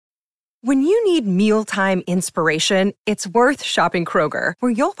When you need mealtime inspiration, it's worth shopping Kroger,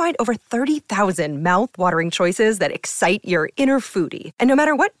 where you'll find over 30,000 mouth-watering choices that excite your inner foodie. And no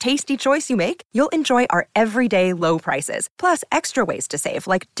matter what tasty choice you make, you'll enjoy our everyday low prices, plus extra ways to save,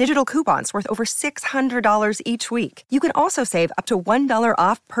 like digital coupons worth over $600 each week. You can also save up to $1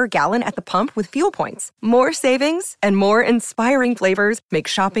 off per gallon at the pump with fuel points. More savings and more inspiring flavors make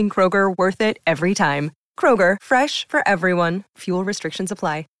shopping Kroger worth it every time. Kroger, fresh for everyone. Fuel restrictions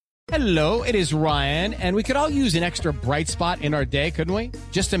apply. Hello, it is Ryan, and we could all use an extra bright spot in our day, couldn't we?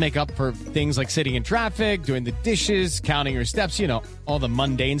 Just to make up for things like sitting in traffic, doing the dishes, counting your steps, you know, all the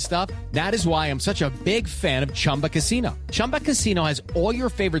mundane stuff. That is why I'm such a big fan of Chumba Casino. Chumba Casino has all your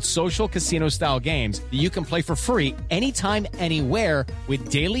favorite social casino-style games that you can play for free anytime, anywhere with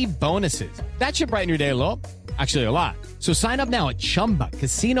daily bonuses. That should brighten your day a little. Actually, a lot. So sign up now at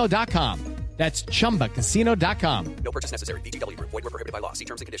ChumbaCasino.com. That's ChumbaCasino.com. No purchase necessary. VGW Group. Void where prohibited by law. See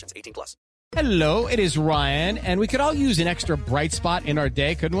terms and conditions. 18+. Hello, it is Ryan, and we could all use an extra bright spot in our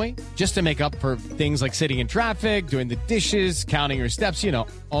day, couldn't we? Just to make up for things like sitting in traffic, doing the dishes, counting your steps, you know,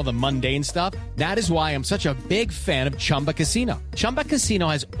 all the mundane stuff. That is why I'm such a big fan of Chumba Casino. Chumba Casino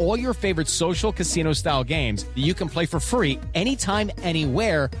has all your favorite social casino-style games that you can play for free anytime,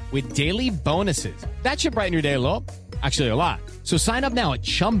 anywhere with daily bonuses. That should brighten your day a little. Actually, a lot. So sign up now at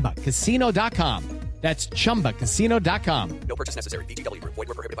ChumbaCasino.com. That's ChumbaCasino.com. No purchase necessary. VGW Group. Void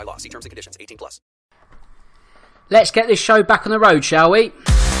where prohibited by law. See terms and conditions. 18+. Let's get this show back on the road, shall we?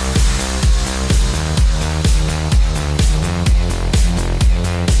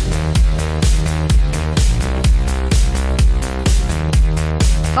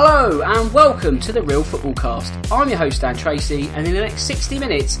 Hello and welcome to the Real Football Cast. I'm your host Dan Tracy, and in the next 60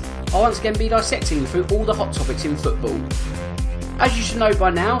 minutes I'll once again be dissecting you through all the hot topics in football. As you should know by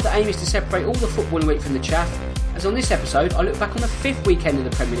now, the aim is to separate all the footballing week from the chaff, as on this episode I look back on the 5th weekend of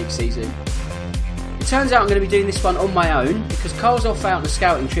the Premier League season. It turns out I'm going to be doing this one on my own, because Carl's off out on a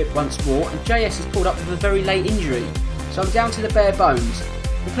scouting trip once more and JS has pulled up with a very late injury, so I'm down to the bare bones.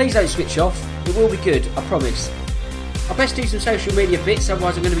 But please don't switch off, it will be good, I promise. I'll best do some social media bits,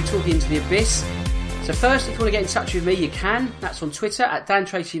 otherwise I'm going to be talking into the abyss. So first, if you want to get in touch with me, you can. That's on Twitter at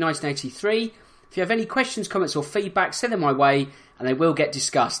DanTracy1983. If you have any questions, comments or feedback, send them my way and they will get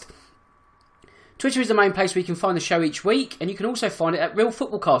discussed. Twitter is the main place where you can find the show each week, and you can also find it at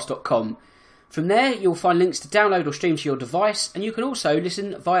realfootballcast.com. From there, you'll find links to download or stream to your device, and you can also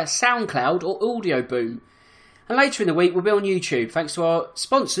listen via SoundCloud or Audio Boom. And later in the week, we'll be on YouTube, thanks to our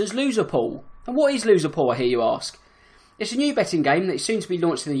sponsors, Loserpool. And what is Loserpool, I hear you ask? It's a new betting game that is soon to be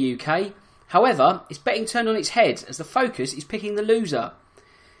launched in the UK. However, it's betting turned on its head, as the focus is picking the loser.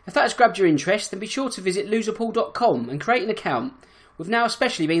 If that has grabbed your interest, then be sure to visit loserpool.com and create an account, with now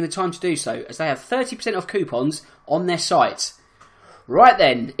especially being the time to do so, as they have 30% off coupons on their site. Right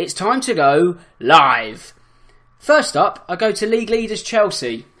then, it's time to go live. First up, I go to league leaders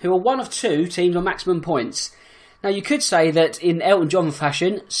Chelsea, who are one of two teams on maximum points. Now you could say that in Elton John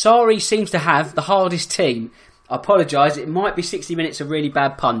fashion, Sarri seems to have the hardest team. I apologise, it might be 60 minutes of really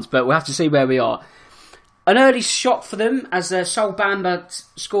bad puns, but we'll have to see where we are. An early shock for them as Sol Bamba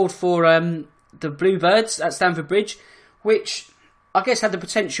scored for the Bluebirds at Stamford Bridge, which I guess had the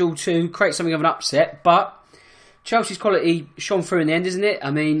potential to create something of an upset, but Chelsea's quality shone through in the end, isn't it?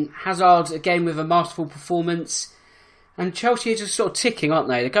 I mean, Hazard again with a masterful performance, and Chelsea are just sort of ticking, aren't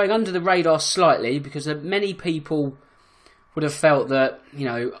they? They're going under the radar slightly because many people would have felt that, you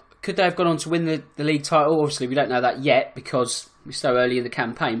know, could they have gone on to win the league title? Obviously, we don't know that yet because we're so early in the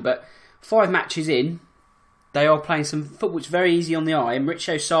campaign, but 5 matches in, they are playing some football which is very easy on the eye, and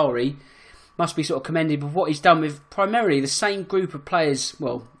Maurizio Sarri must be sort of commended with what he's done with primarily the same group of players,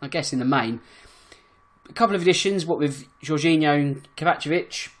 well, I guess in the main. A couple of additions, what with Jorginho and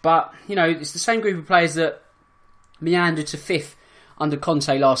Kovacevic, but, you know, it's the same group of players that meandered to 5th under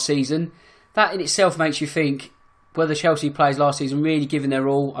Conte last season. That in itself makes you think, were the Chelsea players last season really giving their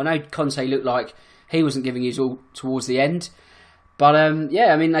all? I know Conte looked like he wasn't giving his all towards the end, but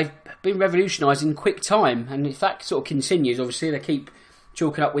yeah, I mean, they've been revolutionised in quick time, and if that sort of continues, obviously they keep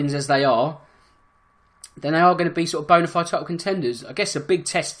chalking up wins as they are, then they are going to be sort of bona fide title contenders. I guess a big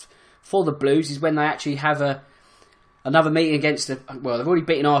test for the Blues is when they actually have another meeting against well, they've already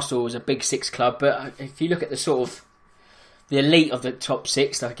beaten Arsenal as a big 6 club, but if you look at the sort of the elite of the top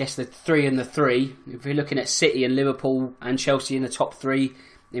 6, I guess the 3 and the 3, if you're looking at City and Liverpool and Chelsea in the top 3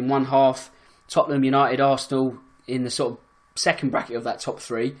 in one half, Tottenham, United, Arsenal in the sort of second bracket of that top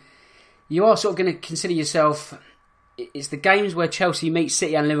 3, you are sort of going to consider yourself, it's the games where Chelsea meet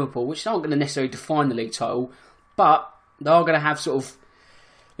City and Liverpool, which aren't going to necessarily define the league title, but they are going to have sort of,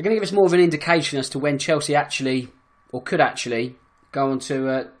 they're going to give us more of an indication as to when Chelsea actually, or could actually, go on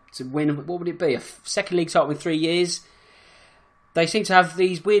to to win, what would it be? A second league title in 3 years. They seem to have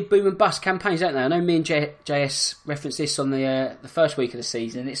these weird boom and bust campaigns, don't they? I know me and JS referenced this on the first week of the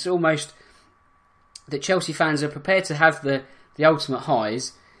season. It's almost that Chelsea fans are prepared to have the ultimate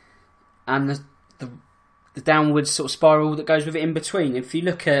highs and the downward sort of spiral that goes with it in between. If you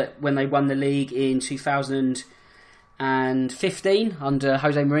look at when they won the league in 2015 under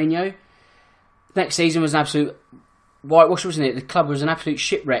Jose Mourinho, next season was an absolute whitewash, wasn't it? The club was an absolute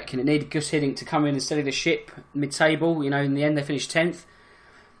shipwreck and it needed Gus Hiddink to come in and steady the ship mid-table. In the end they finished 10th.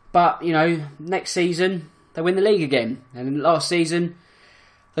 But, next season they win the league again. And then last season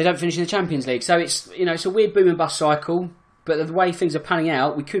they don't finish in the Champions League. So it's a weird boom and bust cycle. But the way things are panning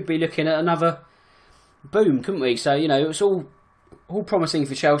out, we could be looking at another boom, couldn't we? So, it's all promising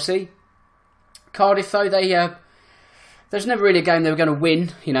for Chelsea. Cardiff, though, there's never really a game they were going to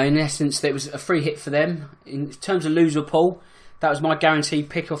win. In essence, it was a free hit for them. In terms of Liverpool, that was my guaranteed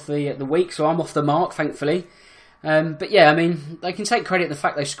pick off the week, so I'm off the mark, thankfully. But yeah, they can take credit for the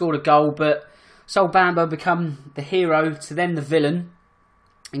fact they scored a goal, but Sol Bamba become the hero, to them the villain,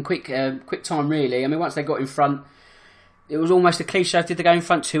 in quick time, really. Once they got in front, it was almost a cliche. Did they go in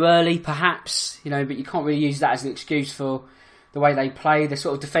front too early, perhaps? But you can't really use that as an excuse for the way they play. They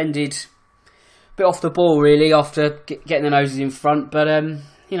sort of defended bit off the ball really after getting their noses in front, but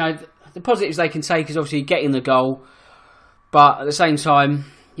the positives they can take is obviously getting the goal, but at the same time,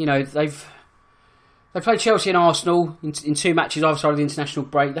 they've played Chelsea and Arsenal in 2 matches either side of the international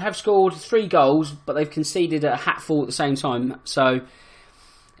break. They have scored 3 goals, but they've conceded a hatful at the same time. So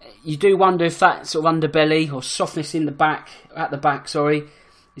you do wonder if that sort of underbelly or softness at the back,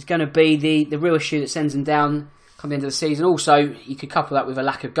 is going to be the real issue that sends them down come the end of the season. Also, you could couple that with a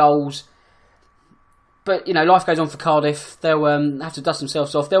lack of goals. But, life goes on for Cardiff. They'll have to dust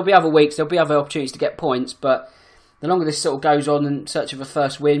themselves off. There'll be other weeks, there'll be other opportunities to get points, but the longer this sort of goes on in search of a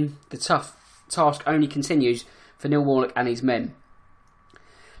first win, the tough task only continues for Neil Warnock and his men.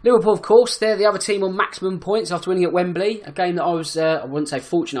 Liverpool, of course, they're the other team on maximum points after winning at Wembley, a game that I was, I wouldn't say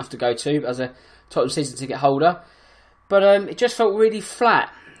fortunate enough to go to as a Tottenham season ticket holder, but it just felt really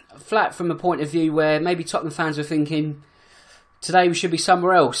flat from a point of view where maybe Tottenham fans were thinking, today we should be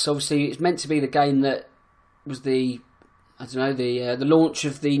somewhere else. Obviously, it's meant to be the game that was the launch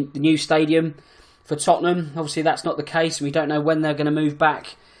of the new stadium for Tottenham. Obviously, that's not the case, and we don't know when they're going to move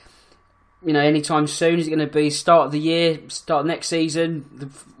back. Anytime soon. Is it going to be start of the year, start of next season? The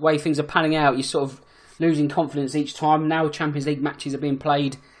way things are panning out, you're sort of losing confidence each time. Now Champions League matches are being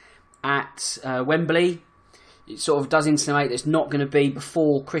played at Wembley. It sort of does insinuate that it's not going to be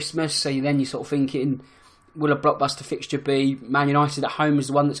before Christmas. So then you're sort of thinking, will a blockbuster fixture be Man United at home is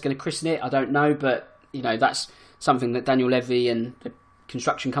the one that's going to christen it? I don't know, but that's something that Daniel Levy and the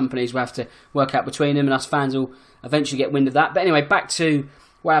construction companies will have to work out between them, and us fans will eventually get wind of that. But anyway, back to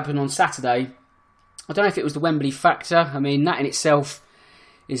what happened on Saturday. I don't know if it was the Wembley factor. That in itself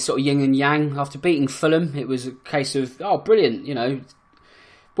is sort of yin and yang. After beating Fulham, it was a case of, oh, brilliant,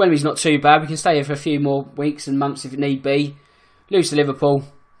 Wembley's not too bad. We can stay here for a few more weeks and months if it need be. Lose to Liverpool.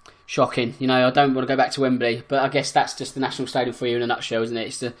 Shocking. I don't want to go back to Wembley, but I guess that's just the national stadium for you in a nutshell, isn't it?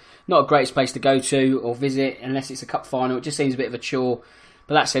 It's not a greatest place to go to or visit unless it's a cup final. It just seems a bit of a chore.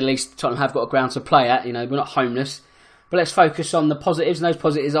 But that's at least Tottenham have got a ground to play at. We're not homeless. But let's focus on the positives, and those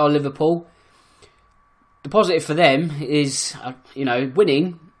positives are Liverpool. The positive for them is,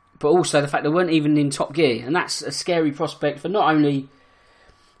 winning, but also the fact they weren't even in top gear. And that's a scary prospect for not only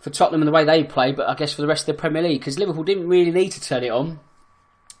for Tottenham and the way they play, but I guess for the rest of the Premier League, because Liverpool didn't really need to turn it on.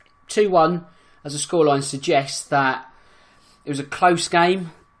 2-1 as a scoreline suggests that it was a close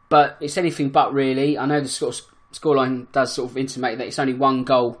game, but it's anything but really. I know the sort of scoreline does sort of intimate that it's only 1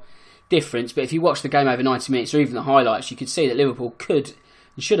 goal difference, but if you watch the game over 90 minutes or even the highlights, you could see that Liverpool could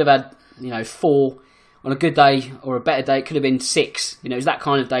and should have had 4 on a good day, or a better day it could have been 6. It was that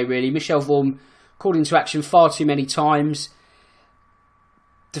kind of day really. Michel Vorm called into action far too many times.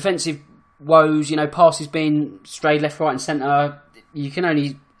 Defensive woes, passes being strayed left, right and centre. You can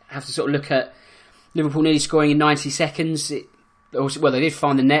only have to sort of look at Liverpool nearly scoring in 90 seconds. They did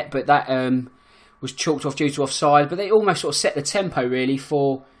find the net, but that was chalked off due to offside. But they almost sort of set the tempo really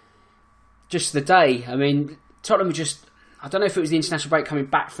for just the day. Tottenham were just, I don't know if it was the international break coming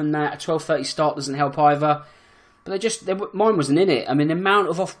back from that. A 12:30 start doesn't help either. But their mind wasn't in it. The amount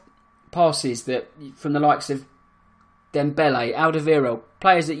of off passes that from the likes of Dembele, Alderweireld,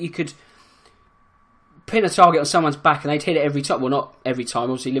 players that you could pin a target on someone's back and they'd hit it every time. Well, not every time,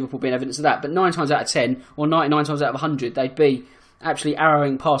 obviously Liverpool being evidence of that, but 9 times out of 10 or 99 times out of 100 they'd be actually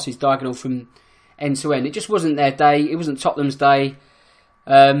arrowing passes diagonal from end to end. It just wasn't their day. It wasn't Tottenham's day.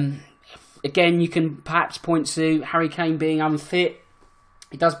 Again, you can perhaps point to Harry Kane being unfit.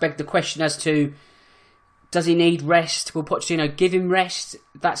 it does beg the question as to, does he need rest? Will Pochettino give him rest?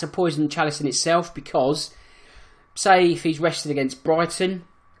 That's a poison chalice in itself, because say if he's rested against Brighton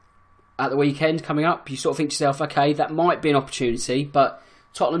at the weekend coming up, you sort of think to yourself, okay, that might be an opportunity, but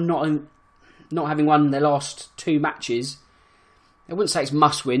Tottenham not having won their last 2 matches, I wouldn't say it's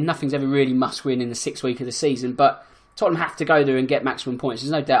must-win. Nothing's ever really must-win in the 6th week of the season, but Tottenham have to go there and get maximum points.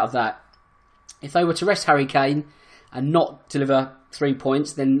 There's no doubt of that. If they were to rest Harry Kane and not deliver 3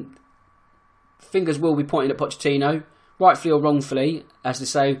 points, then fingers will be pointing at Pochettino, rightfully or wrongfully, as to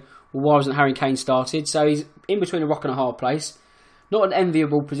say, well, why wasn't Harry Kane started? So he's in between a rock and a hard place. Not an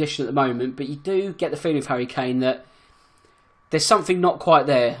enviable position at the moment, but you do get the feeling of Harry Kane that there's something not quite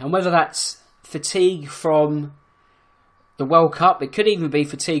there. And whether that's fatigue from the World Cup, it could even be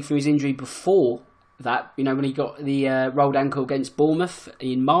fatigue from his injury before that, when he got the rolled ankle against Bournemouth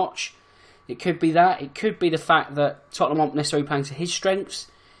in March. It could be that. It could be the fact that Tottenham aren't necessarily playing to his strengths.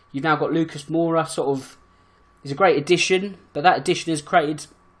 You've now got Lucas Moura, he's a great addition, but that addition has created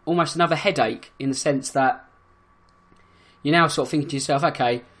almost another headache in the sense that you're now sort of thinking to yourself,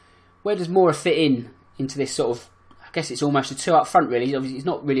 okay, where does Moura fit into this I guess it's almost a 2 up front really. Obviously, he's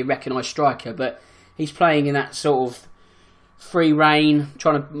not really a recognised striker, but he's playing in that sort of free rein,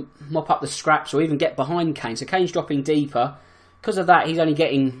 trying to mop up the scraps or even get behind Kane. So Kane's dropping deeper. Because of that, he's only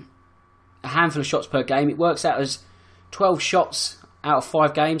getting a handful of shots per game. It works out as 12 shots out of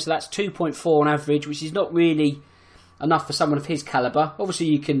 5 games, so that's 2.4 on average, which is not really enough for someone of his calibre. Obviously,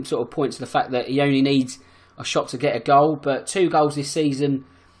 you can sort of point to the fact that he only needs a shot to get a goal, but 2 goals this season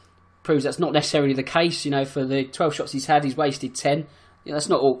proves that's not necessarily the case. For the 12 shots he's had, he's wasted 10. That's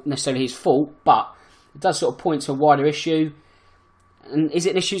not all necessarily his fault, but it does sort of point to a wider issue. And is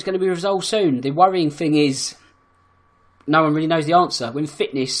it an issue that's going to be resolved soon? The worrying thing is no one really knows the answer. When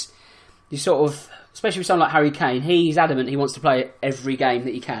fitness, you especially with someone like Harry Kane, he's adamant he wants to play every game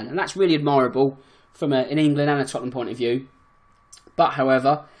that he can. And that's really admirable from an England and a Tottenham point of view. But,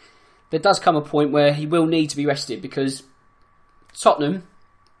 however, there does come a point where he will need to be rested, because Tottenham,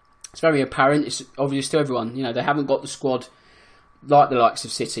 it's very apparent, it's obvious to everyone, they haven't got the squad like the likes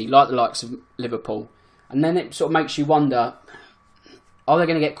of City, like the likes of Liverpool. And then it sort of makes you wonder, are they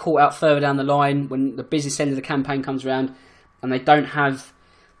going to get caught out further down the line when the business end of the campaign comes around and they don't have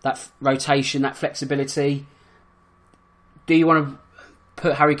that rotation, that flexibility? Do you want to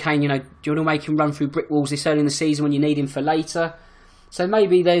put Harry Kane, do you want to make him run through brick walls this early in the season when you need him for later? So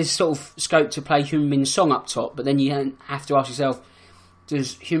maybe there's sort of scope to play Heung-min Son up top, but then you have to ask yourself,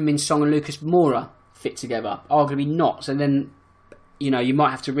 does Heung-min Son and Lucas Moura fit together? Arguably not. So then, you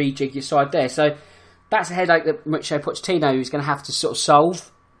might have to rejig your side there. So that's a headache that Mauricio Pochettino is going to have to sort of solve.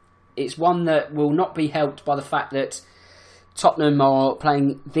 It's one that will not be helped by the fact that Tottenham are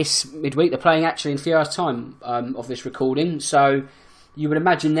playing this midweek. They're playing actually in a few hours' time of this recording. So you would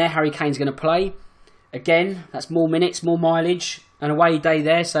imagine there Harry Kane's going to play. Again, that's more minutes, more mileage, an away day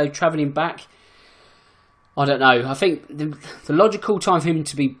there. So travelling back, I don't know. I think the logical time for him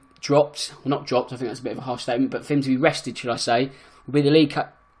to be dropped, well, not dropped, I think that's a bit of a harsh statement, but for him to be rested, should I say, will be the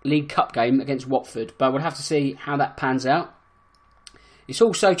League Cup game against Watford. But we'll have to see how that pans out. It's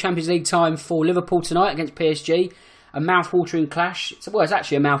also Champions League time for Liverpool tonight against PSG. A mouth-watering clash. It's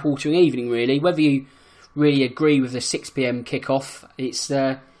actually a mouth-watering evening, really. Whether you really agree with the 6 p.m. kick-off, it's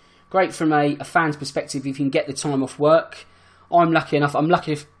great from a fan's perspective if you can get the time off work. I'm lucky enough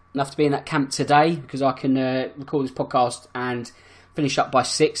to be in that camp today, because I can record this podcast and finish up by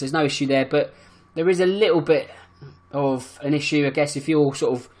 6. There's no issue there, but there is a little bit of an issue, I guess, if you're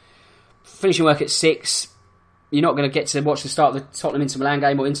sort of finishing work at 6, you're not going to get to watch the start of the Tottenham Inter Milan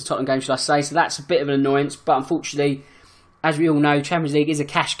game, or Inter Tottenham game, should I say. So that's a bit of an annoyance, but unfortunately, as we all know, Champions League is a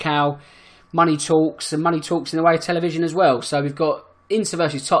cash cow. Money talks, and money talks in the way of television as well. So we've got Inter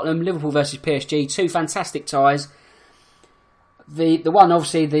versus Tottenham, Liverpool versus PSG, 2 fantastic ties. The one,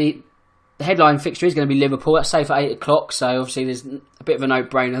 obviously, the headline fixture is going to be Liverpool. That's safe at 8 o'clock, so obviously there's a bit of a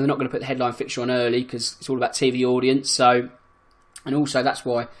no-brainer. They're not going to put the headline fixture on early because it's all about TV audience. So, and also that's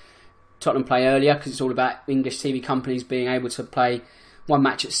why Tottenham play earlier, because it's all about English TV companies being able to play one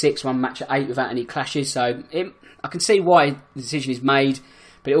match at 6, one match at 8 without any clashes. So I can see why the decision is made,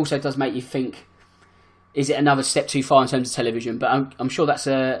 but it also does make you think, is it another step too far in terms of television? But I'm sure that's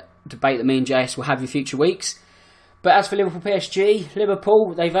a debate that me and JS will have in future weeks. But as for Liverpool PSG,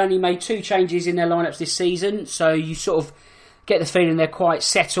 Liverpool, they've only made 2 changes in their lineups this season, so you sort of get the feeling they're quite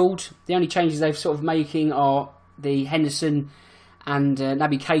settled. The only changes they've sort of making are the Henderson and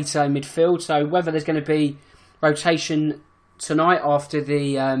Naby Keita in midfield. So whether there's going to be rotation tonight after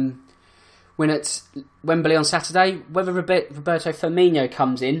the win at Wembley on Saturday, whether Roberto Firmino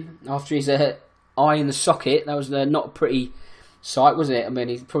comes in after his eye in the socket, that was not a pretty sight, wasn't it? I mean,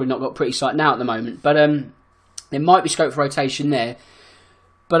 he's probably not got pretty sight now at the moment, but there might be scope for rotation there.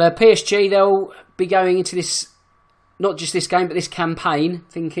 But PSG, they'll be going into this, not just this game, but this campaign,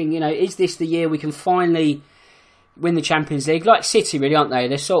 thinking, is this the year we can finally win the Champions League? Like City, really, aren't they?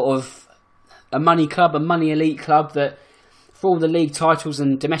 They're sort of a money club, a money elite club that, for all the league titles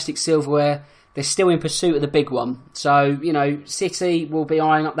and domestic silverware, they're still in pursuit of the big one. So, City will be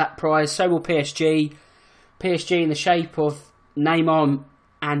eyeing up that prize. So will PSG. PSG in the shape of Neymar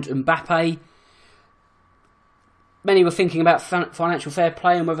and Mbappe. Many were thinking about financial fair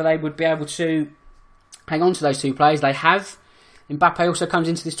play and whether they would be able to hang on to those two players. They have. Mbappe also comes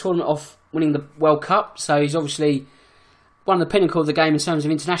into this tournament off winning the World Cup, so he's obviously one of the pinnacle of the game in terms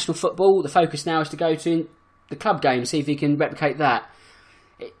of international football. The focus now is to go to the club game, see if he can replicate that.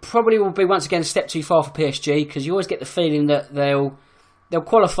 It probably will be once again a step too far for PSG, because you always get the feeling that they'll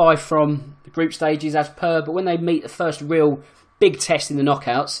qualify from the group stages as per, but when they meet the first real big test in the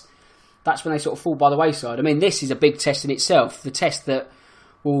knockouts, that's when they sort of fall by the wayside. I mean, this is a big test in itself, the test that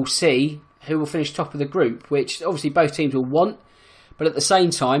will see who will finish top of the group, which obviously both teams will want, but at the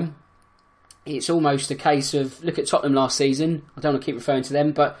same time, it's almost a case of, look at Tottenham last season, I don't want to keep referring to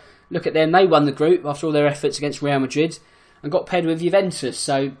them, but look at them, they won the group after all their efforts against Real Madrid and got paired with Juventus,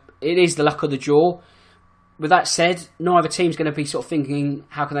 so it is the luck of the draw. With that said, neither team's going to be sort of thinking,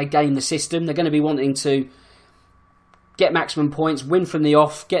 how can they game the system? They're going to be wanting to get maximum points, win from the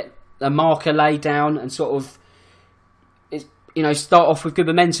off, get a marker laid down and sort of, start off with good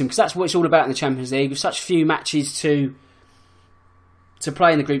momentum, because that's what it's all about in the Champions League. With such few matches to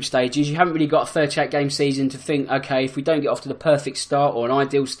play in the group stages, you haven't really got a 38-game season to think, okay, if we don't get off to the perfect start, or an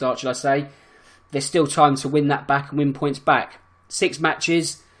ideal start, should I say, there's still time to win that back and win points back. 6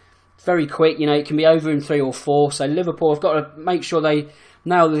 matches, very quick, it can be over in 3 or 4, so Liverpool have got to make sure they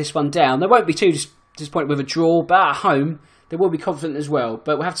nail this one down. They won't be too disappointed with a draw, but at home, they will be confident as well.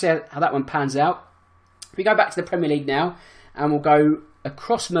 But we'll have to see how that one pans out. If we go back to the Premier League now, and we'll go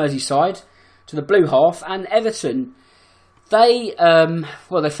across Merseyside to the Blue Half, and Everton. They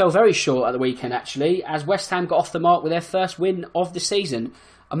fell very short at the weekend, actually, as West Ham got off the mark with their first win of the season.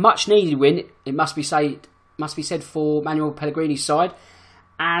 A much-needed win, it must be said for Manuel Pellegrini's side,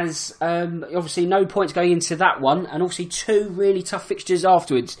 as obviously no points going into that one, and obviously 2 really tough fixtures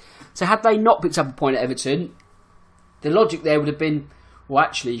afterwards. So had they not picked up a point at Everton, the logic there would have been, well,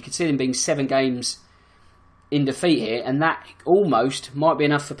 actually, you could see them being 7 games in defeat here, and that almost might be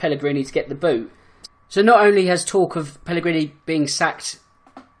enough for Pellegrini to get the boot. So not only has talk of Pellegrini being sacked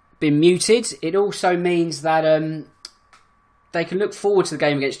been muted, it also means that they can look forward to the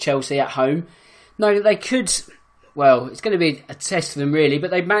game against Chelsea at home. No, they could, well, it's going to be a test for them really, but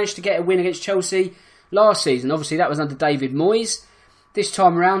they managed to get a win against Chelsea last season. Obviously that was under David Moyes. This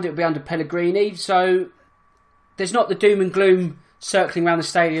time around it will be under Pellegrini, so there's not the doom and gloom circling around the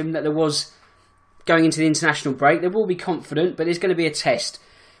stadium that there was going into the international break. They will be confident, but it's going to be a test.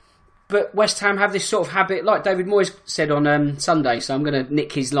 But West Ham have this sort of habit, like David Moyes said on Sunday, so I'm going to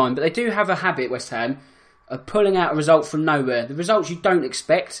nick his line, but they do have a habit, West Ham, of pulling out a result from nowhere. The results you don't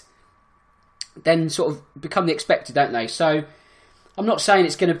expect then sort of become the expected, don't they? So I'm not saying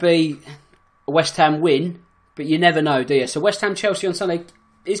it's going to be a West Ham win, but you never know, do you? So West Ham-Chelsea on Sunday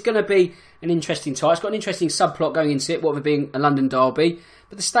is going to be an interesting tie. It's got an interesting subplot going into it, what with being a London derby,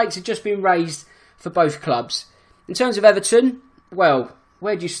 but the stakes have just been raised for both clubs. In terms of Everton, well,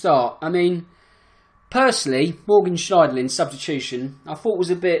 where do you start? I mean, personally, Morgan Schneiderlin's substitution, I thought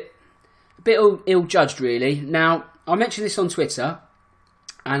was a bit ill-judged, really. Now, I mentioned this on Twitter,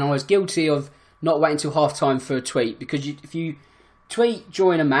 and I was guilty of not waiting until half-time for a tweet, because if you tweet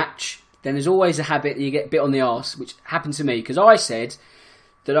during a match, then there's always a habit that you get bit on the arse, which happened to me, because I said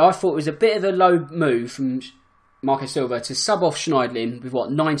that I thought it was a bit of a low move from Marco Silva to sub off Schneiderlin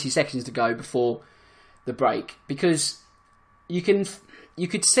with, 90 seconds to go before the break, because you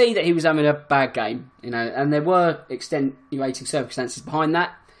could see that he was having a bad game, and there were extenuating circumstances behind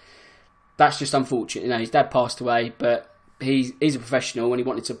that. That's just unfortunate. His dad passed away, but he's a professional and he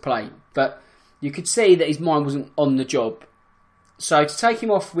wanted to play. But you could see that his mind wasn't on the job. So to take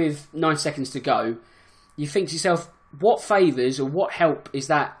him off with 9 seconds to go, you think to yourself, what favours or what help is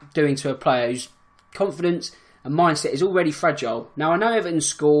that doing to a player whose confidence and mindset is already fragile? Now, I know Everton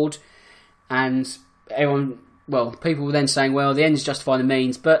scored, and people were then saying, well, the ends justify the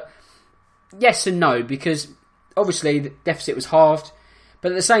means, but yes and no, because obviously the deficit was halved,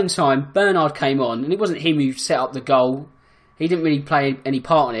 but at the same time, Bernard came on, and it wasn't him who set up the goal. He didn't really play any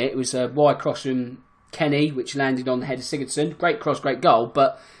part in it. It was a wide cross from Kenny, which landed on the head of Sigurdsson. Great cross, great goal,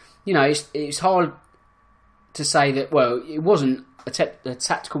 but, it's hard to say that, well, it wasn't a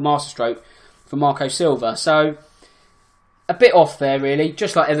tactical masterstroke for Marco Silva. So, a bit off there, really.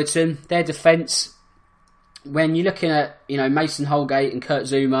 Just like Everton, their defence, when you're looking at, Mason Holgate and Kurt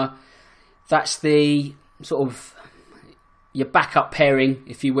Zouma, that's the sort of your backup pairing,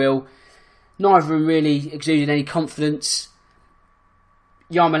 if you will. Neither of them really exuded any confidence.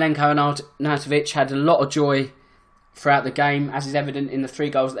 Yarmolenko and Arnautovic had a lot of joy throughout the game, as is evident in the 3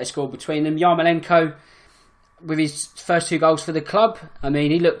 goals that they scored between them. Yarmolenko, with his first 2 goals for the club, I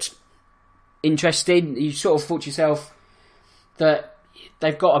mean, he looked interesting. You sort of thought to yourself that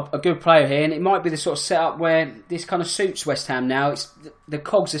they've got a good player here, and it might be the sort of setup where this kind of suits West Ham now. The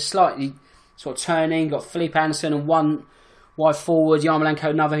cogs are slightly sort of turning. Got Felipe Anderson and one wide forward, Yarmolenko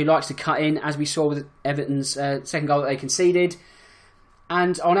another who likes to cut in, as we saw with Everton's second goal that they conceded.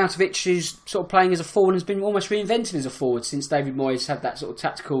 And Arnautovic, who's sort of playing as a forward, has been almost reinvented as a forward since David Moyes had that sort of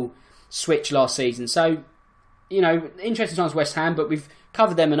tactical switch last season. So, interesting times West Ham, but we've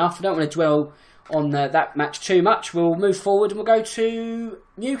covered them enough. I don't want to dwell on that match too much. We'll move forward and we'll go to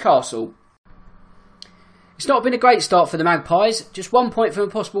Newcastle. It's not been a great start for the Magpies. Just 1 point from a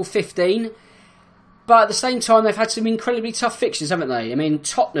possible 15. But at the same time, they've had some incredibly tough fixtures, haven't they? I mean,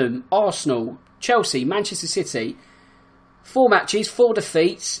 Tottenham, Arsenal, Chelsea, Manchester City. 4 matches, 4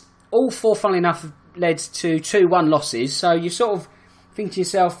 defeats. All 4, funnily enough, have led to 2-1 losses. So you sort of think to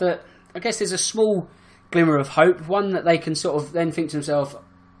yourself that, I guess there's a small glimmer of hope. One that they can sort of then think to themselves,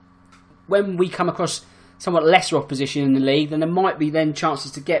 when we come across somewhat lesser opposition in the league, then there might be then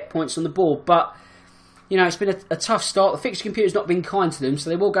chances to get points on the board. But, it's been a tough start. The fixture computer's not been kind to them, so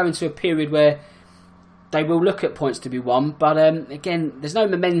they will go into a period where they will look at points to be won. But, again, there's no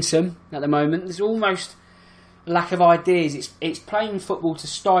momentum at the moment. There's almost a lack of ideas. It's playing football to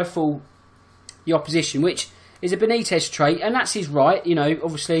stifle the opposition, which is a Benitez trait, and that's his right.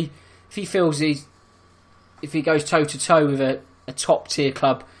 Obviously, if he feels if he goes toe-to-toe with a top-tier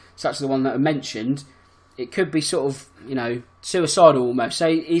club, such as the one that I mentioned, it could be sort of, suicidal almost. So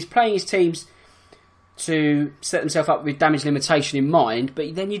he's playing his teams to set themselves up with damage limitation in mind,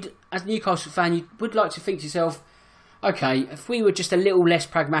 but then as a Newcastle fan, you would like to think to yourself, okay, if we were just a little less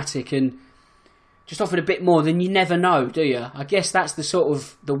pragmatic and just offered a bit more, then you never know, do you? I guess that's the sort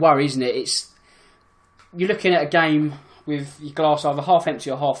of the worry, isn't it? You're looking at a game with your glass either half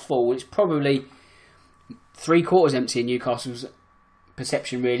empty or half full. It's probably 3/4 empty in Newcastle's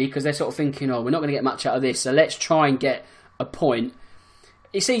perception, really, because they're sort of thinking, we're not going to get much out of this, so let's try and get a point.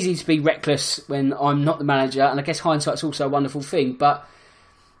 It's easy to be reckless when I'm not the manager, and I guess hindsight's also a wonderful thing, but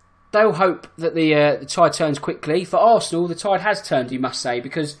they'll hope that the tide turns quickly. For Arsenal, the tide has turned, you must say,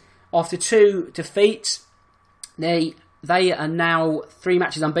 because after 2 defeats, they are now 3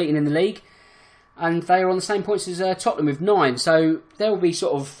 matches unbeaten in the league, and they are on the same points as Tottenham with 9, so they'll be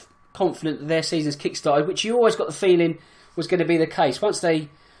sort of confident that their season's kick-started, which you always got the feeling was going to be the case. Once they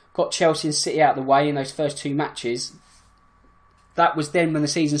got Chelsea and City out of the way in those first 2 matches, that was then when the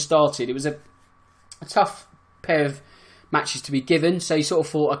season started. It was a tough pair of matches to be given, so you sort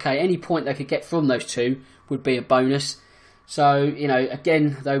of thought, okay, any point they could get from those 2 would be a bonus. So,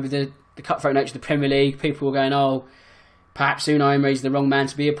 again, though, with the cutthroat nature of the Premier League, people were going, perhaps Unai Emery's the wrong man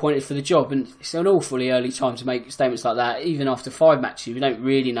to be appointed for the job. And it's an awfully early time to make statements like that. Even after 5 matches, we don't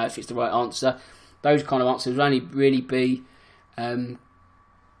really know if it's the right answer. Those kind of answers will only really be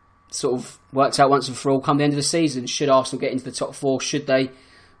sort of worked out once and for all come the end of the season. Should Arsenal get into the top 4? Should they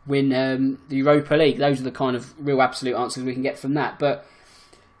win the Europa League? Those are the kind of real absolute answers we can get from that. But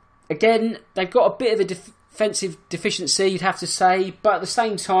again, they've got a bit of a defensive deficiency, you'd have to say, but at the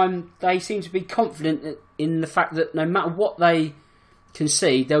same time, they seem to be confident in the fact that no matter what they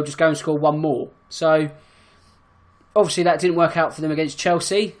concede, they'll just go and score 1 more. So, obviously, that didn't work out for them against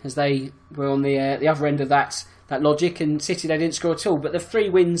Chelsea, as they were on the other end of that logic, and City, they didn't score at all. But the 3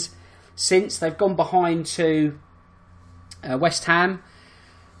 wins since, they've gone behind to West Ham.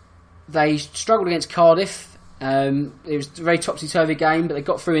 They struggled against Cardiff. It was a very topsy-turvy game, but they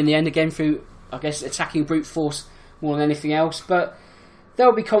got through in the end, again through, I guess, attacking brute force more than anything else. But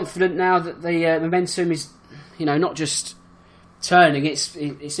they'll be confident now that the momentum is, not just turning, it's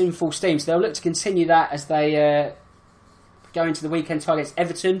in full steam. So they'll look to continue that as they go into the weekend tie against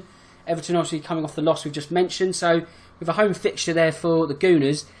Everton. Everton obviously coming off the loss we've just mentioned. So with a home fixture there for the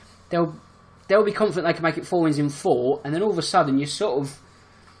Gooners, they'll be confident they can make it 4 wins in 4. And then all of a sudden, you're sort of,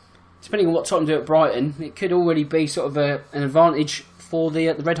 depending on what Tottenham do at Brighton, it could already be sort of an advantage for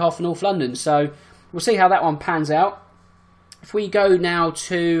the red half of North London. So we'll see how that one pans out. If we go now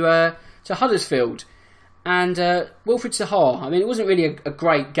to Huddersfield and Wilfried Zaha. I mean, it wasn't really a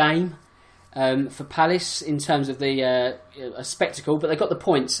great game for Palace in terms of a spectacle, but they got the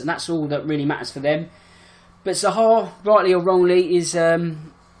points, and that's all that really matters for them. But Zaha, rightly or wrongly, is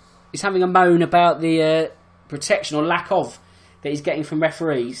having a moan about the protection or lack of that he's getting from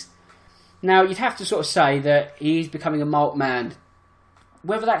referees. Now, you'd have to sort of say that he's becoming a marked man.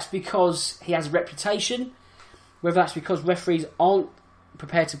 Whether that's because he has a reputation, whether that's because referees aren't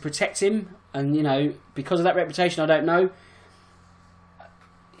prepared to protect him, and, you know, because of that reputation, I don't know.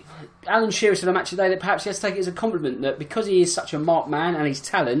 Alan Shearer said on Match Today that perhaps he has to take it as a compliment that because he is such a marked man and his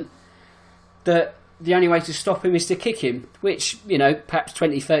talent, that the only way to stop him is to kick him, which, you know, perhaps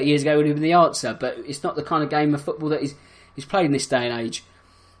 20, 30 years ago would have been the answer, but it's not the kind of game of football that is played in this day and age.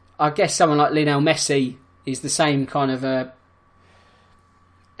 I guess someone like Lionel Messi is the same kind of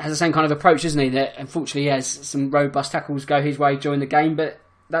has the same kind of approach, doesn't he? That unfortunately he has some robust tackles go his way during the game, but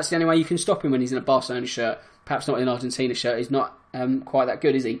that's the only way you can stop him when he's in a Barcelona shirt. Perhaps not in an Argentina shirt. He's not quite that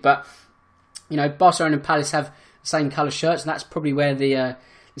good, is he? But, you know, Barcelona and Palace have the same colour shirts, and that's probably where the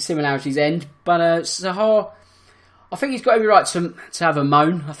similarities end. But Zaha, I think he's got every right to have a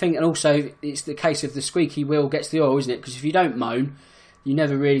moan. I think, and also it's the case of the squeaky wheel gets the oil, isn't it? Because if you don't moan, you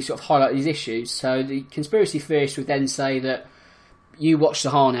never really sort of highlight these issues. So the conspiracy theorists would then say that you watch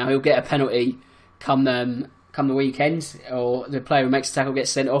Zaha now, he'll get a penalty come the weekend, or the player who makes a tackle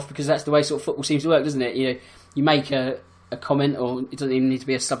gets sent off, because that's the way sort of football seems to work, doesn't it? You know, you make a comment, or it doesn't even need to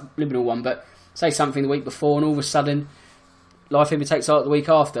be a subliminal one, but say something the week before and all of a sudden life imitates art the week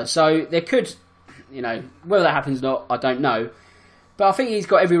after. So there could, you know, whether that happens or not, I don't know. But I think he's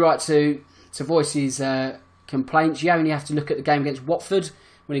got every right to voice his complaints. You only have to look at the game against Watford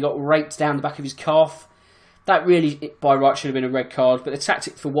when he got raped down the back of his calf. That really, by right, should have been a red card. But the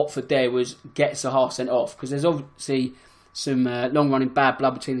tactic for Watford there was get Zaha sent off, because there's obviously some long-running bad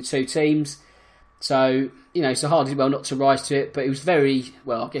blood between the two teams. So, you know, Zaha did well not to rise to it, but he was very,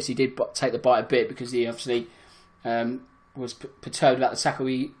 well, I guess he did take the bite a bit, because he obviously was perturbed about the tackle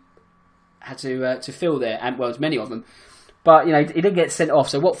he had to fill there, and, well, there's many of them. But, you know, he didn't get sent off,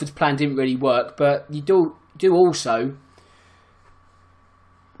 so Watford's plan didn't really work. But you do also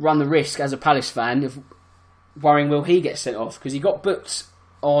run the risk, as a Palace fan, of worrying will he get sent off, because he got booked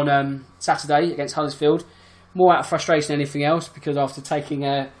on Saturday against Huddersfield, more out of frustration than anything else, because after taking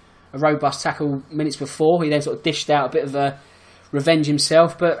a robust tackle minutes before, he then sort of dished out a bit of a revenge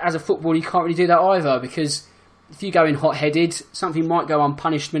himself. But as a footballer, you can't really do that either, because if you go in hot-headed, something might go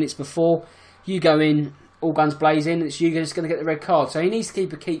unpunished minutes before, you go in all guns blazing, it's you just going to get the red card. So he needs to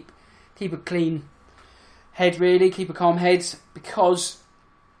keep a clean head, really, keep a calm head, because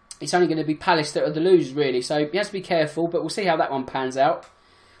it's only going to be Palace that are the losers, really. So he has to be careful, but we'll see how that one pans out.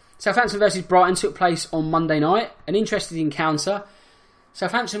 Southampton versus Brighton took place on Monday night. An interesting encounter.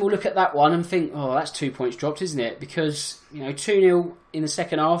 Southampton will look at that one and think, oh, that's 2 points dropped, isn't it? Because, you know, 2-0 in the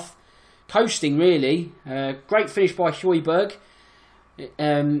second half. Coasting, really. Great finish by Højbjerg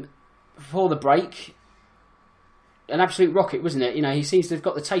before the break. An absolute rocket, wasn't it? You know, he seems to have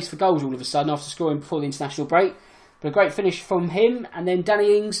got the taste for goals all of a sudden after scoring before the international break. But a great finish from him, and then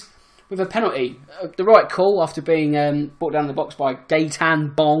Danny Ings with a penalty. The right call after being brought down the box by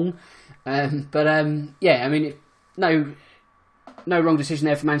Gaëtan Bong. Yeah, I mean, no wrong decision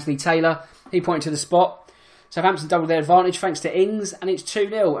there from Anthony Taylor. He pointed to the spot. Southampton doubled their advantage thanks to Ings, and it's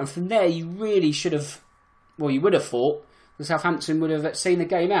 2-0. And from there, you really should have, well, you would have thought that Southampton would have seen the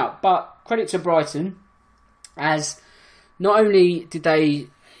game out. But credit to Brighton, as not only did they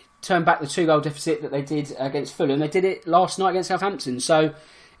turn back the 2-goal deficit that they did against Fulham, they did it last night against Southampton. So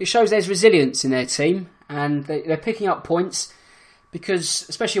it shows there's resilience in their team, and they're picking up points, because,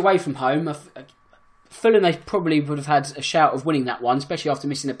 especially away from home, Fulham, they probably would have had a shout of winning that one, especially after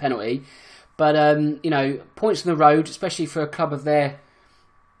missing a penalty. But, you know, points on the road, especially for a club of their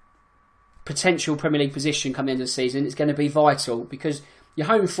potential Premier League position come the end of the season, is going to be vital, because your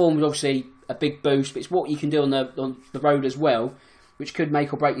home form is obviously a big boost, but it's what you can do on the road as well, which could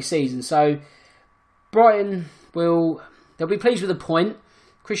make or break your season. So Brighton they'll be pleased with a point.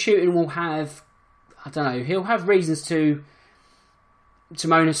 Chris Hughton will have, I don't know, he'll have reasons to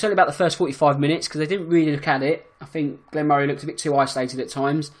moan, certainly about the first 45 minutes, because they didn't really look at it. I think Glenn Murray looked a bit too isolated at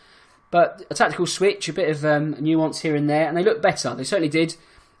times. But a tactical switch, a bit of nuance here and there, and they looked better. They certainly did,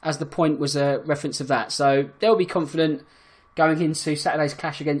 as the point was a reference of that. So they'll be confident going into Saturday's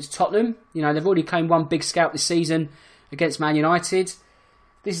clash against Tottenham. You know, they've already claimed one big scout this season against Man United.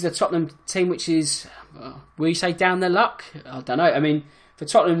 This is a Tottenham team which is, will you say down their luck? I don't know. I mean, for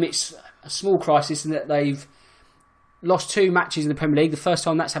Tottenham, it's a small crisis in that they've lost 2 matches in the Premier League. The first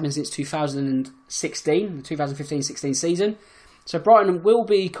time that's happened since 2016, the 2015-16 season. So Brighton will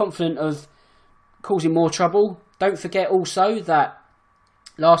be confident of causing more trouble. Don't forget also that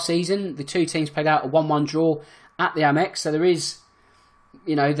last season, the 2 teams played out a 1-1 draw at the Amex. So there is,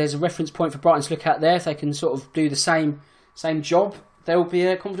 you know, there's a reference point for Brighton to look at there. If they can sort of do the same job, they'll be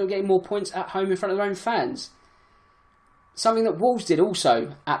confident of getting more points at home in front of their own fans. something that Wolves did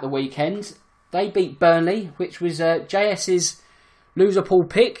also at the weekend. They beat Burnley, which was JS's loser pool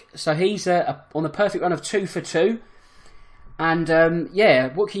pick. So he's on the perfect run of 2 for 2. And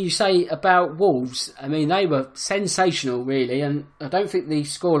what can you say about Wolves? I mean, they were sensational, really. And I don't think the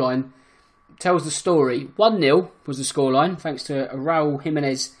scoreline tells the story. 1-0 was the scoreline, thanks to a Raul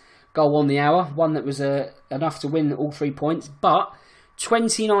Jimenez goal on the hour. One that was enough to win all 3 points. But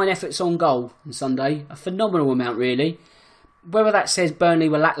 29 efforts on goal on Sunday. A phenomenal amount, really. Whether that says Burnley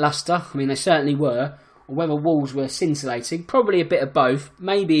were lacklustre, I mean, they certainly were, or whether Wolves were scintillating, probably a bit of both,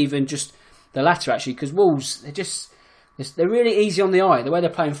 maybe even just the latter, actually, because Wolves, they're really easy on the eye, the way they're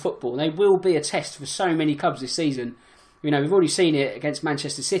playing football. They will be a test for so many clubs this season. You know, we've already seen it against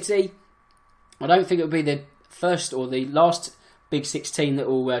Manchester City. I don't think it'll be the first or the last Big 16 that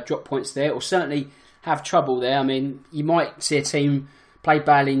will drop points there, or certainly have trouble there. I mean, you might see a team play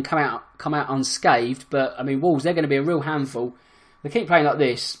badly and come out unscathed, but I mean, Wolves, they're going to be a real handful. They keep playing like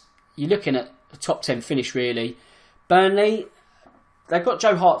this, you're looking at a top 10 finish, really. Burnley, they've got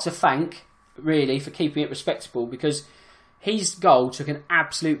Joe Hart to thank, really, for keeping it respectable, because his goal took an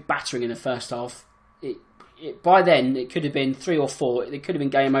absolute battering in the first half. By then, it could have been 3 or 4. It could have been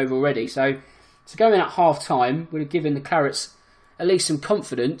game over already. So to go in at half-time would have given the Clarets at least some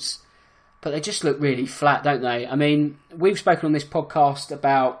confidence. But they just look really flat, don't they? I mean, we've spoken on this podcast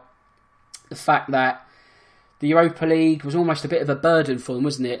about the fact that the Europa League was almost a bit of a burden for them,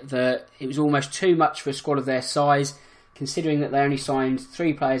 wasn't it? That it was almost too much for a squad of their size, considering that they only signed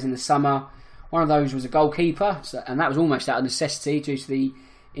 3 players in the summer. One of those was a goalkeeper, and that was almost out of necessity due to the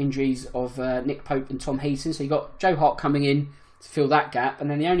injuries of Nick Pope and Tom Heaton. So you got Joe Hart coming in to fill that gap. And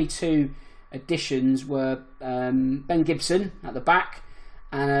then the only 2 additions were Ben Gibson at the back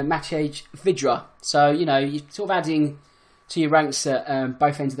and Maciej Vidra. So, you know, you're sort of adding to your ranks at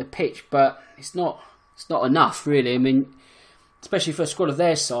both ends of the pitch, but it's not enough, really. I mean, especially for a squad of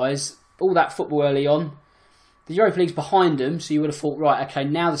their size, all that football early on. The Europa League's behind them, so you would have thought, right, okay,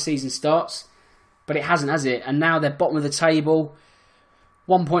 now the season starts. But it hasn't, has it? And now they're bottom of the table.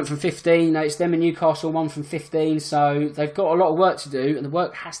 1 point from 15. Now it's them and Newcastle, 1 from 15. So they've got a lot of work to do, and the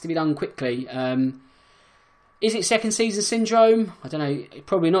work has to be done quickly. Is it second season syndrome? I don't know.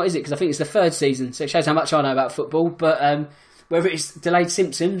 Probably not, is it? Because I think it's the 3rd season, so it shows how much I know about football. But whether it's delayed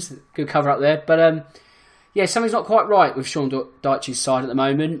symptoms, good cover up there. But something's not quite right with Sean Dyche's side at the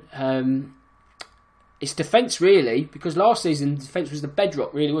moment. It's defence, really, because last season defence was the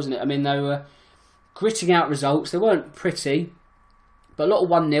bedrock, really, wasn't it? I mean, they were gritting out results. They weren't pretty, but a lot of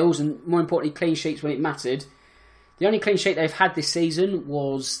 1-0s and, more importantly, clean sheets when it mattered. The only clean sheet they've had this season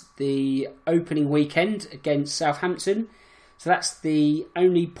was the opening weekend against Southampton. So that's the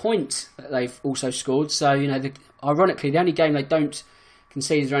only point that they've also scored. So, you know, ironically, the only game they don't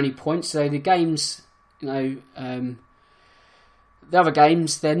concede is there any points. So the games, you know, the other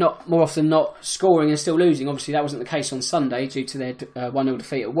games, they're not more often not scoring and still losing. Obviously, that wasn't the case on Sunday due to their 1-0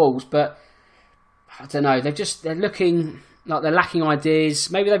 defeat at Wolves. But I don't know, they're looking like they're lacking ideas.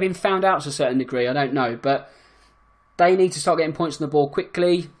 Maybe they've been found out to a certain degree, I don't know. But they need to start getting points on the board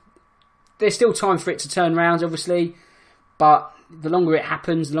quickly. There's still time for it to turn around, obviously. But the longer it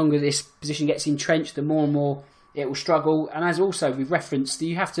happens, the longer this position gets entrenched, the more and more it will struggle. And as also we've referenced,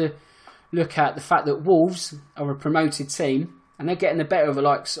 you have to look at the fact that Wolves are a promoted team and they're getting the better of the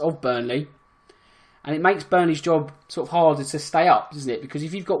likes of Burnley. And it makes Burnley's job sort of harder to stay up, doesn't it? Because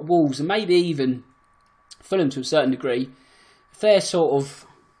if you've got Wolves and maybe even Fulham to a certain degree, if they're sort of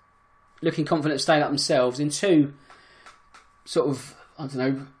looking confident of staying up themselves, in 2 sort of, I don't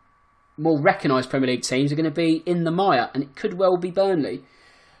know, more recognised Premier League teams are going to be in the mire, and it could well be Burnley.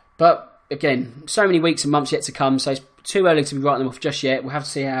 But again, so many weeks and months yet to come, so it's too early to be writing them off just yet. We'll have to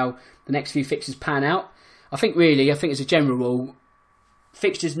see how the next few fixtures pan out. I think as a general rule,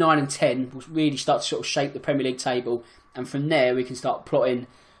 fixtures 9 and 10 will really start to sort of shape the Premier League table, and from there we can start plotting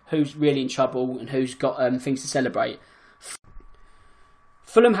who's really in trouble and who's got things to celebrate.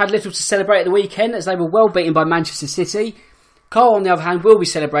 Fulham had little to celebrate at the weekend as they were well beaten by Manchester City. Carl, on the other hand, will be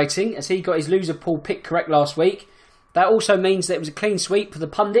celebrating as he got his loser pool pick correct last week. That also means that it was a clean sweep for the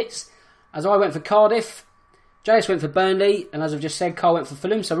pundits, as I went for Cardiff, JS went for Burnley, and as I've just said, Carl went for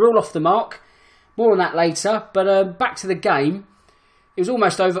Fulham, so we're all off the mark. More on that later, but back to the game. It was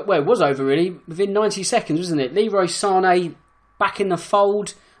almost over, well, it was over really, within 90 seconds, wasn't it? Leroy Sané back in the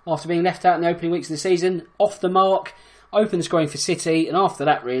fold after being left out in the opening weeks of the season, off the mark, open scoring for City, and after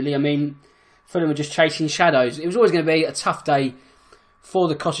that really, I mean, Fulham were just chasing shadows. It was always going to be a tough day for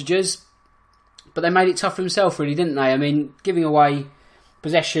the Cottagers, but they made it tough for themselves really, didn't they? I mean, giving away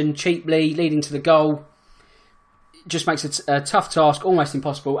possession cheaply, leading to the goal, just makes it a tough task, almost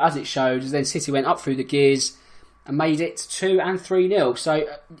impossible, as it showed, as then City went up through the gears and made it 2 and 3-0. So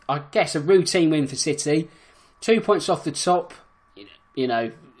I guess a routine win for City. 2 points off the top. You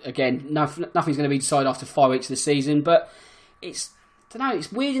know, again, nothing's going to be decided after 5 weeks of the season, but it's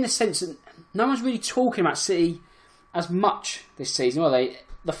weird in the sense that no one's really talking about City as much this season, are they?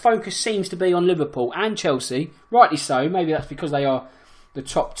 The focus seems to be on Liverpool and Chelsea, rightly so. Maybe that's because they are the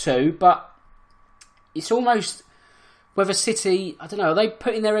top two, but it's almost whether City, I don't know, are they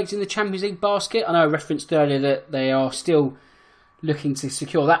putting their eggs in the Champions League basket? I know I referenced earlier that they are still looking to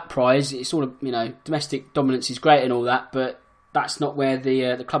secure that prize. It's sort of, you know, domestic dominance is great and all that, but that's not where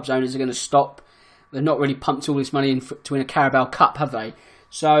the club's owners are going to stop. They've not really pumped all this money in to win a Carabao Cup, have they?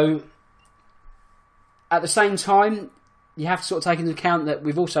 So, at the same time, you have to sort of take into account that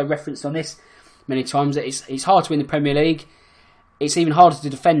we've also referenced on this many times that it's hard to win the Premier League. It's even harder to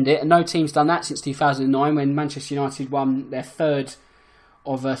defend it, and no team's done that since 2009 when Manchester United won their third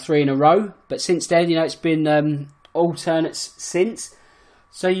of 3 in a row. But since then, you know, it's been alternates since.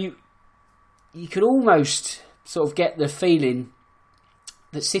 So you could almost sort of get the feeling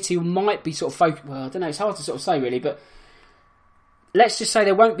that City might be sort of focused. Well, I don't know, it's hard to sort of say really, but let's just say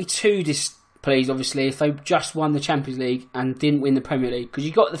they won't be too displeased, obviously, if they just won the Champions League and didn't win the Premier League, because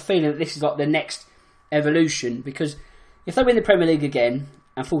you got the feeling that this is like the next evolution, because if they win the Premier League again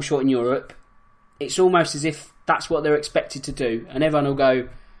and fall short in Europe, it's almost as if that's what they're expected to do, and everyone will go,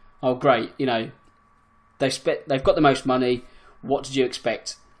 oh great, you know, they've got the most money, what did you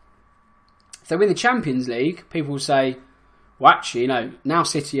expect? If they win the Champions League, people will say, well actually, you know, now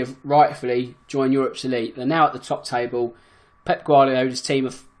City have rightfully joined Europe's elite, they're now at the top table, Pep Guardiola's team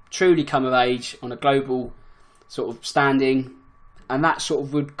have truly come of age on a global sort of standing, and that sort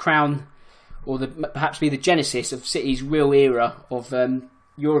of would crown, or perhaps be the genesis of City's real era of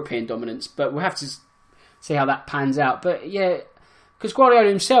European dominance. But we'll have to see how that pans out. But yeah, because Guardiola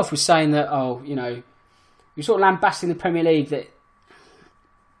himself was saying that, oh, you know, you're sort of lambasting the Premier League, that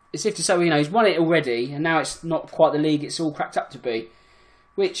as if to say, well, you know, he's won it already, and now it's not quite the league it's all cracked up to be.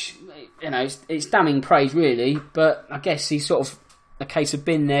 Which, you know, it's damning praise really, but I guess he's sort of a case of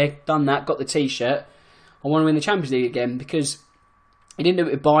been there, done that, got the t-shirt. I want to win the Champions League again, because he didn't do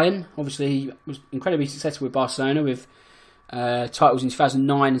it with Bayern. Obviously, he was incredibly successful with Barcelona with titles in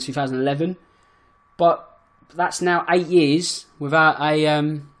 2009 and 2011. But that's now 8 years without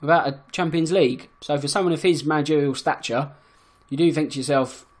a Champions League. So for someone of his managerial stature, you do think to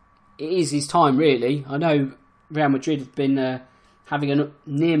yourself, it is his time really. I know Real Madrid have been having a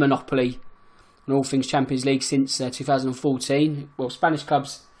near monopoly on all things Champions League since 2014. Well, Spanish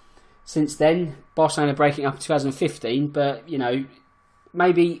clubs since then. Barcelona breaking up in 2015, but you know,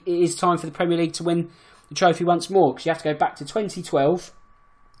 maybe it is time for the Premier League to win the trophy once more, because you have to go back to 2012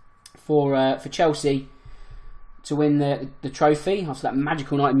 for Chelsea to win the trophy after that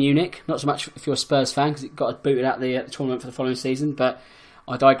magical night in Munich. Not so much if you're a Spurs fan, because it got booted out the tournament for the following season, but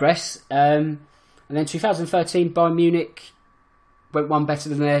I digress. And then 2013, Bayern Munich went one better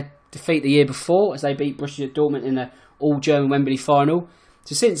than their defeat the year before, as they beat Borussia Dortmund in the all-German Wembley final.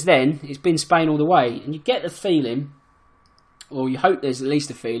 So since then, it's been Spain all the way, and you get the feeling, or you hope there's at least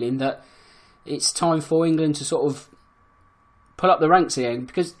a feeling, that it's time for England to sort of pull up the ranks again,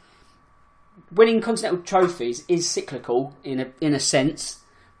 because winning continental trophies is cyclical in a sense,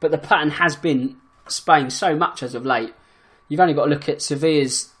 but the pattern has been Spain so much as of late. You've only got to look at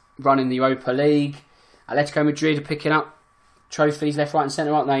Sevilla's run in the Europa League. Atletico Madrid are picking up trophies left, right and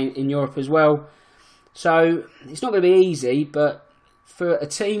centre, aren't they, in Europe as well? So it's not going to be easy, but for a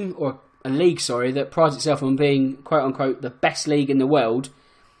team, or a league, sorry, that prides itself on being quote unquote the best league in the world,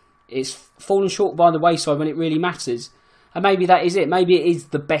 it's fallen short by the wayside when it really matters. And maybe that is it. Maybe it is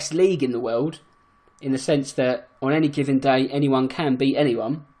the best league in the world, in the sense that on any given day anyone can beat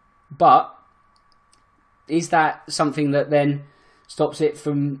anyone. But is that something that then stops it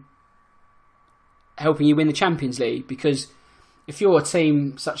from helping you win the Champions League? Because if you're a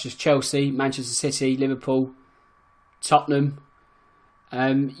team such as Chelsea, Manchester City, Liverpool, Tottenham,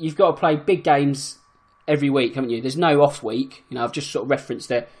 you've got to play big games every week, haven't you? There's no off week. You know, I've just sort of referenced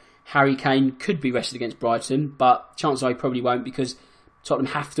that Harry Kane could be rested against Brighton, but chances are he probably won't, because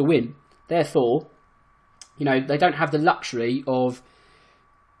Tottenham have to win. Therefore, you know, they don't have the luxury of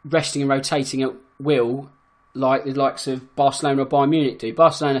resting and rotating at will like the likes of Barcelona or Bayern Munich do.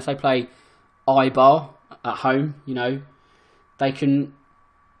 Barcelona, if they play Eibar at home, you know, they can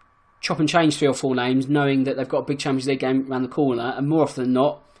chop and change 3 or 4 names, knowing that they've got a big Champions League game around the corner, and more often than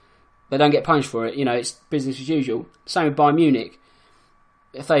not, they don't get punished for it. You know, it's business as usual. Same with Bayern Munich.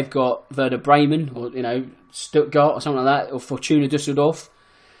 If they've got Werder Bremen, or, you know, Stuttgart or something like that, or Fortuna Düsseldorf,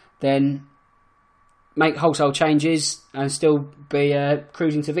 then make wholesale changes and still be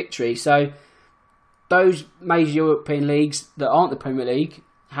cruising to victory. So those major European leagues that aren't the Premier League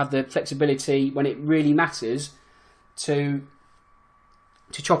have the flexibility when it really matters to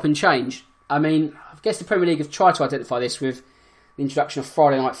chop and change. I mean, I guess the Premier League have tried to identify this with the introduction of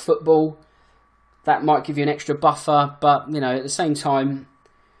Friday night football. That might give you an extra buffer, but at the same time,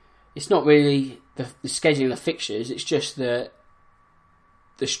 it's not really the scheduling of the fixtures. It's just the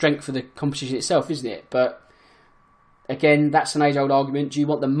strength of the competition itself, isn't it? But again, that's an age-old argument. Do you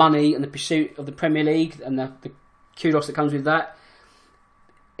want the money and the pursuit of the Premier League and the kudos that comes with that?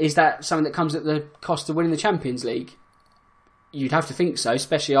 Is that something that comes at the cost of winning the Champions League? You'd have to think so,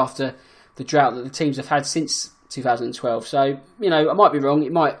 especially after the drought that the teams have had since 2012. So, I might be wrong.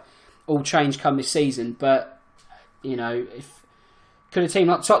 It might all change come this season. But, if could a team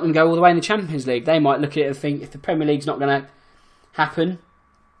like Tottenham go all the way in the Champions League? They might look at it and think, if the Premier League's not going to happen,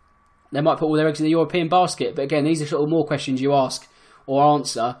 they might put all their eggs in the European basket. But again, these are sort of more questions you ask or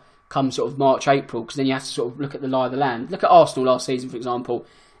answer come sort of March, April, because then you have to sort of look at the lie of the land. Look at Arsenal last season, for example.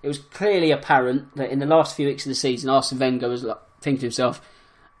 It was clearly apparent that in the last few weeks of the season, Arsene Wenger was thinking to himself,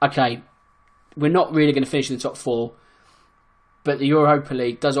 okay, we're not really going to finish in the top four, but the Europa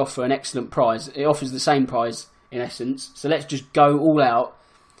League does offer an excellent prize. It offers the same prize, in essence. So let's just go all out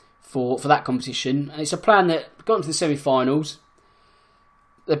for that competition. And it's a plan that got into the semi-finals.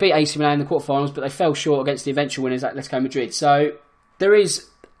 They beat AC Milan in the quarterfinals, but they fell short against the eventual winners, Atletico Madrid. So there is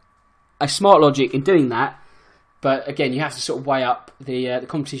a smart logic in doing that. But again, you have to sort of weigh up the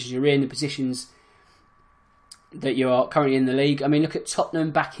competitions you're in, the positions that you are currently in the league. I mean, look at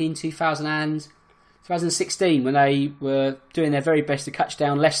Tottenham back in 2016 when they were doing their very best to catch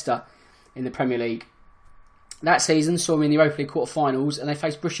down Leicester in the Premier League. That season saw them in the Europa League quarterfinals and they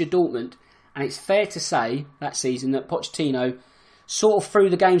faced Borussia Dortmund. And it's fair to say that season that Pochettino sort of threw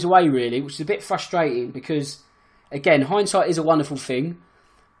the games away, really, which is a bit frustrating because, again, hindsight is a wonderful thing,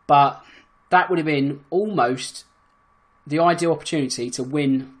 but that would have been almost the ideal opportunity to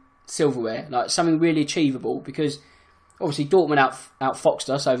win silverware, like something really achievable, because obviously Dortmund outfoxed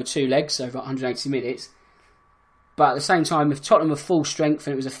us over two legs, over 180 minutes, but at the same time, if Tottenham were full strength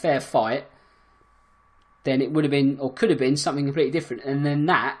and it was a fair fight, then it would have been, or could have been, something completely different, and then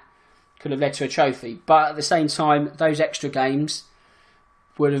that could have led to a trophy. But at the same time, those extra games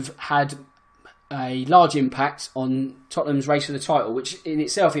would have had a large impact on Tottenham's race for the title, which in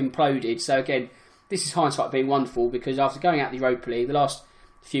itself imploded. So again, this is hindsight being wonderful, because after going out the Europa League, the last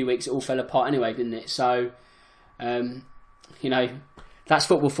few weeks it all fell apart anyway, didn't it? So, that's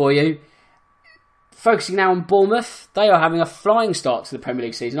football for you. Focusing now on Bournemouth, they are having a flying start to the Premier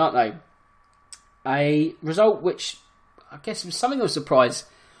League season, aren't they? A result which I guess was something of a surprise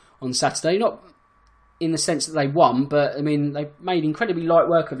on Saturday, not in the sense that they won, but I mean, they made incredibly light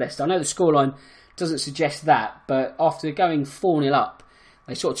work of Leicester. I know the scoreline doesn't suggest that, but after going 4-0 up,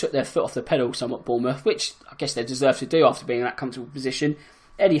 they sort of took their foot off the pedal somewhat, Bournemouth, which I guess they deserve to do after being in that comfortable position.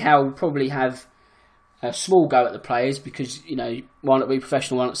 Eddie Howe will probably have a small go at the players because, why not be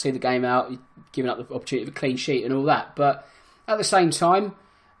professional, why not see the game out, giving up the opportunity of a clean sheet and all that. But at the same time,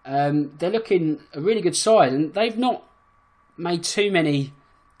 they're looking a really good side, and they've not made too many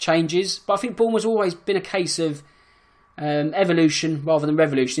changes. But I think Bournemouth's always been a case of evolution rather than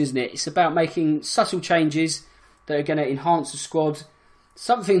revolution, isn't it? It's about making subtle changes that are going to enhance the squad.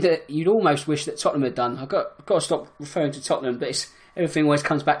 Something that you'd almost wish that Tottenham had done. I've got to stop referring to Tottenham, but everything always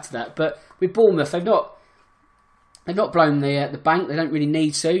comes back to that. But with Bournemouth, they've not blown the bank. They don't really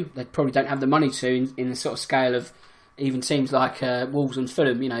need to. They probably don't have the money to in the sort of scale of even teams like Wolves and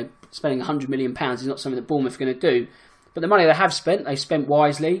Fulham. Spending £100 million is not something that Bournemouth are going to do. But the money they have spent, they've spent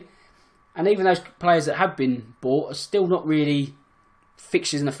wisely. And even those players that have been bought are still not really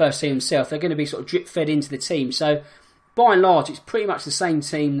fixtures in the first team themselves. They're going to be sort of drip fed into the team. So by and large, it's pretty much the same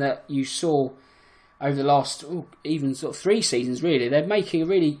team that you saw over the last, even sort of 3 seasons, really. They're making a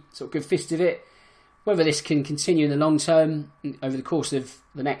really sort of good fist of it. Whether this can continue in the long term, over the course of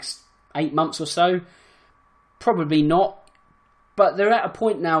the next 8 months or so, probably not. But they're at a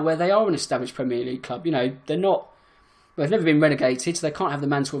point now where they are an established Premier League club. They're not, they've never been relegated, so they can't have the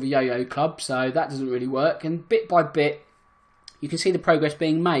mantle of a yo-yo club, so that doesn't really work. And bit by bit, you can see the progress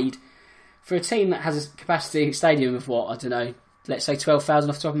being made. For a team that has a capacity stadium of let's say 12,000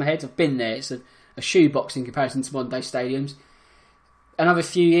 off the top of my head. I've been there. It's a shoebox in comparison to modern day stadiums. Another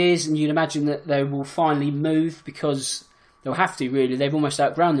few years and you'd imagine that they will finally move, because they'll have to, really. They've almost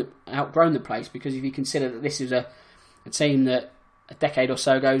outgrown the place, because if you consider that this is a team that a decade or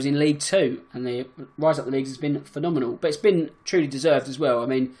so ago was in League 2, and the rise up the leagues has been phenomenal. But it's been truly deserved as well. I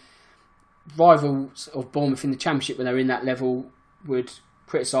mean, rivals of Bournemouth in the Championship when they're in that level would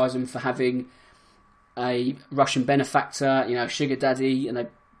criticise them for having a Russian benefactor, sugar daddy, and they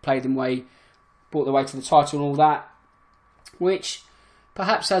play them way brought the way to the title and all that, which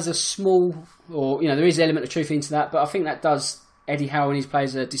perhaps has a small, or there is an element of truth into that, but I think that does Eddie Howe and his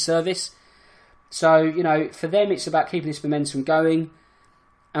players a disservice. So, for them it's about keeping this momentum going.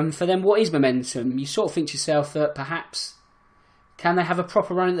 And for them, what is momentum? You sort of think to yourself that perhaps, can they have a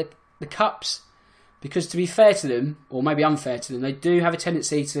proper run in the Cups? Because to be fair to them, or maybe unfair to them, they do have a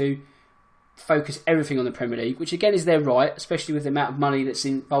tendency to focus everything on the Premier League, which again is their right, especially with the amount of money that's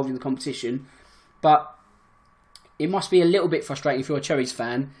involved in the competition. But it must be a little bit frustrating if you're a Cherries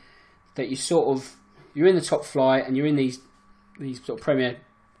fan, that you're in the top flight and you're in these sort of Premier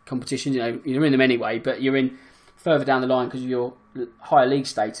competitions, you're in them anyway, but you're in further down the line because of your higher league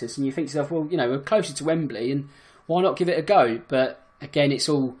status, and you think to yourself, well, we're closer to Wembley, and why not give it a go? But again, it's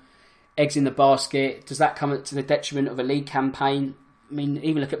all eggs in the basket. Does that come to the detriment of a league campaign? I mean,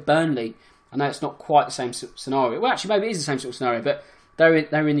 even look at Burnley. I know it's not quite the same scenario. Well, actually, maybe it is the same sort of scenario, but they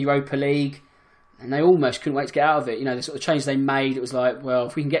were in the Europa League, and they almost couldn't wait to get out of it. The sort of change they made, it was like, well,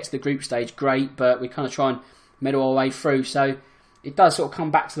 if we can get to the group stage, great, but we kind of try and medal our way through. So it does sort of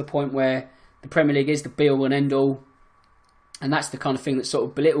come back to the point where the Premier League is the be-all and end-all, and that's the kind of thing that sort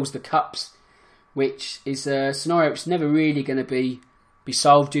of belittles the Cups, which is a scenario which is never really going to be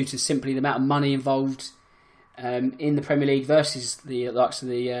solved due to simply the amount of money involved in the Premier League versus the likes of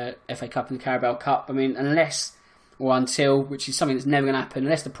the FA Cup and the Carabao Cup. I mean, unless or until, which is something that's never going to happen,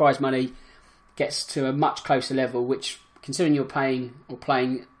 unless the prize money gets to a much closer level, which, considering you're playing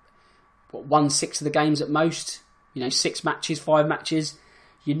 1/6 of the games at most, 6 matches, 5 matches,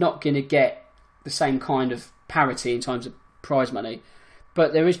 you're not going to get the same kind of parity in terms of prize money.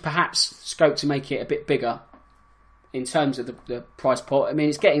 But there is perhaps scope to make it a bit bigger in terms of the prize pot. I mean,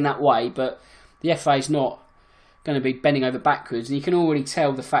 it's getting that way, but the FA is not going to be bending over backwards, and you can already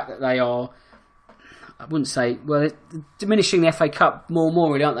tell the fact that they are, I wouldn't say, well, they're diminishing the FA Cup more and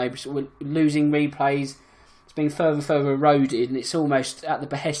more, really, aren't they? Sort of losing replays, it's being further and further eroded, and it's almost at the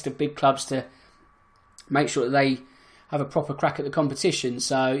behest of big clubs to make sure that they have a proper crack at the competition.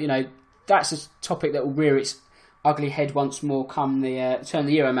 So, that's a topic that will rear its ugly head once more come the turn of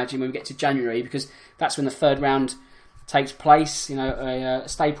the year, I imagine, when we get to January, because that's when the third round takes place, a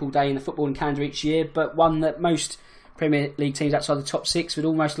staple day in the footballing calendar each year, but one that most Premier League teams outside the top 6 would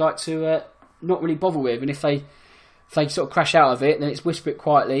almost like to not really bother with. And if they sort of crash out of it, then it's whisper it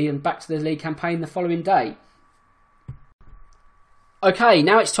quietly and back to the league campaign the following day. Okay,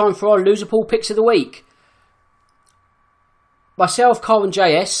 now it's time for our Loser Pool Picks of the Week. Myself, Carl and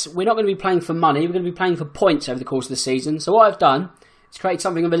JS, we're not going to be playing for money, we're going to be playing for points over the course of the season. So what I've done is create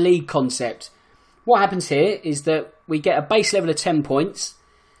something of a league concept. What happens here is that we get a base level of 10 points.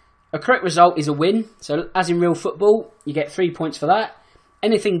 A correct result is a win. So as in real football, you get 3 points for that.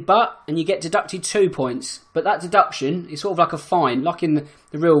 Anything but, and you get deducted 2 points. But that deduction is sort of like a fine, like in the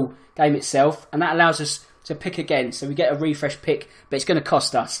real game itself. And that allows us to pick again. So we get a refresh pick, but it's going to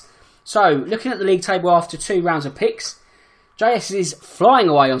cost us. So looking at the league table after 2 rounds of picks, JS is flying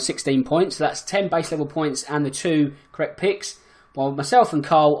away on 16 points. So that's 10 base level points and the 2 correct picks. While myself and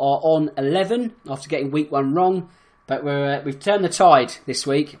Carl are on 11 after getting week 1 wrong. But we've turned the tide this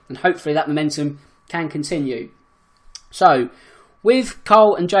week, and hopefully that momentum can continue. So, with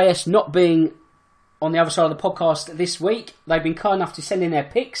Carl and JS not being on the other side of the podcast this week, they've been kind enough to send in their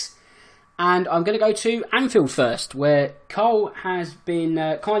picks. And I'm going to go to Anfield first, where Carl has been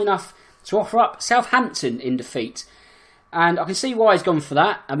kind enough to offer up Southampton in defeat. And I can see why he's gone for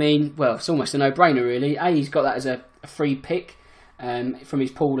that. I mean, well, it's almost a no-brainer, really. He's got that as a free pick from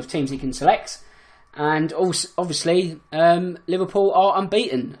his pool of teams he can select. And also, obviously, Liverpool are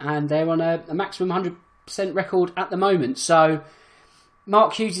unbeaten, and they're on a maximum 100% record at the moment. So,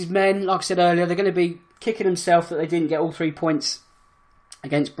 Mark Hughes' men, like I said earlier, they're going to be kicking themselves that they didn't get all 3 points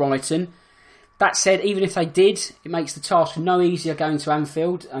against Brighton. That said, even if they did, it makes the task no easier going to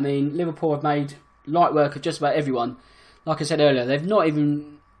Anfield. I mean, Liverpool have made light work of just about everyone. Like I said earlier, they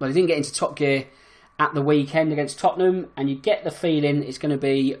didn't get into top gear at the weekend against Tottenham, and you get the feeling it's going to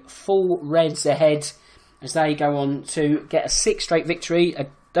be full Reds ahead as they go on to get a 6th straight victory.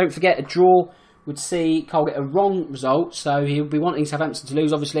 Don't forget, a draw would see Cole get a wrong result, so he'll be wanting Southampton to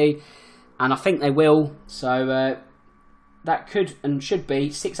lose, obviously, and I think they will. So that could and should be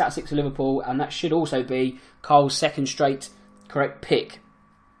 6 out of 6 for Liverpool, and that should also be Cole's 2nd straight correct pick.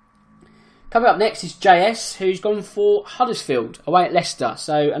 Coming up next is JS, who's gone for Huddersfield away at Leicester.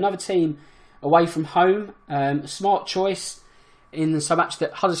 So another team away from home. Smart choice in so much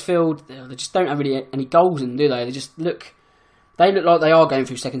that Huddersfield, they just don't have really any goals in, do they? They look like they are going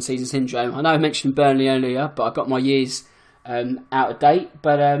through second season syndrome. I know I mentioned Burnley earlier, but I got my years out of date.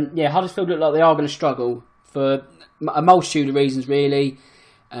 But Huddersfield look like they are going to struggle for a multitude of reasons, really.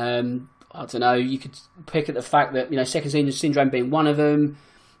 I don't know, you could pick at the fact that, second season syndrome being one of them,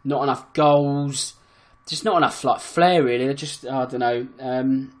 not enough goals, just not enough flair really. They're just, I don't know.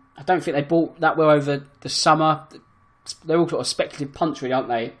 I don't think they bought that well over the summer. They're all sort of speculative punts really, aren't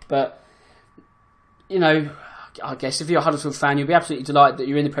they? But, I guess if you're a Huddersfield fan, you'll be absolutely delighted that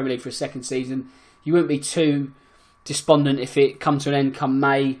you're in the Premier League for a second season. You wouldn't be too despondent if it come to an end come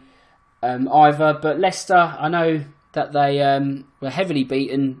May either. But Leicester, I know that they were heavily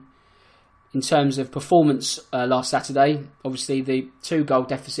beaten in terms of performance last Saturday. Obviously, the 2-goal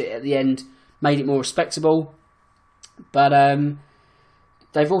deficit at the end made it more respectable. But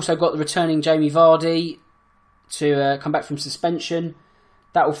they've also got the returning Jamie Vardy to come back from suspension.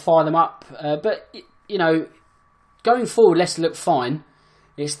 That will fire them up. But, going forward, Leicester look fine.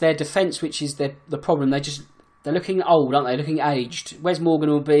 It's their defence which is the problem. They're looking old, aren't they? Looking aged. Wes Morgan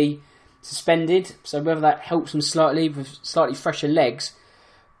will be suspended, so whether that helps them slightly with slightly fresher legs.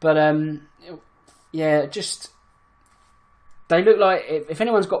 But, just they look like if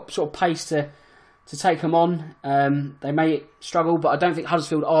anyone's got sort of pace to take them on, they may struggle, but I don't think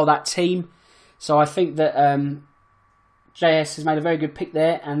Huddersfield are that team. So I think that JS has made a very good pick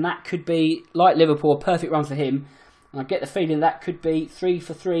there, and that could be, like Liverpool, a perfect run for him. And I get the feeling that could be 3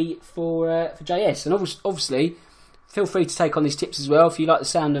 for 3 for JS. And obviously, feel free to take on these tips as well if you like the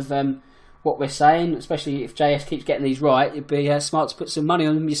sound of what we're saying, especially if JS keeps getting these right. It'd be smart to put some money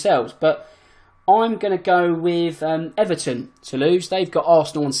on them yourselves. But I'm going to go with Everton to lose. They've got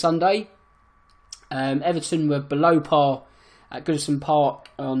Arsenal on Sunday. Everton were below par at Goodison Park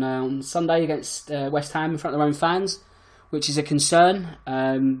on Sunday against West Ham in front of their own fans, which is a concern.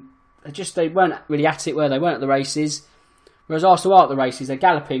 They weren't really at it, were they? Weren't at the races. Whereas Arsenal are at the races. They're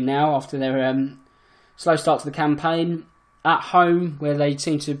galloping now after their slow start to the campaign. At home, where they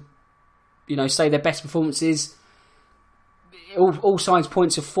seem to, say their best performances. All signs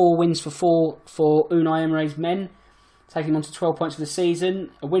point to 4 wins for Unai Emery's men, taking them on to 12 points for the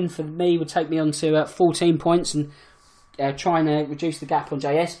season. A win for me would take me on to 14 points and trying to reduce the gap on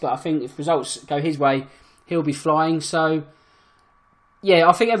JS. But I think if results go his way, he'll be flying. So, yeah,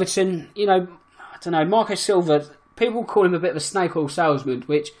 I think Everton, I don't know, Marco Silva, people call him a bit of a snake oil salesman,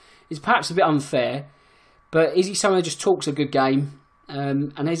 which is perhaps a bit unfair. But is he someone who just talks a good game?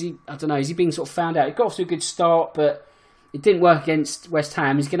 And is he being sort of found out? He got off to a good start, but it didn't work against West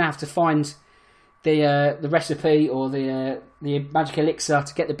Ham. He's going to have to find the recipe or the magic elixir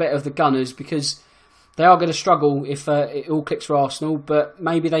to get the better of the Gunners, because they are going to struggle if it all clicks for Arsenal. But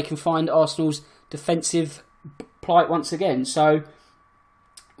maybe they can find Arsenal's defensive plight once again. So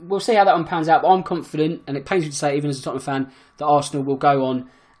we'll see how that one pans out. But I'm confident, and it pains me to say, even as a Tottenham fan, that Arsenal will go on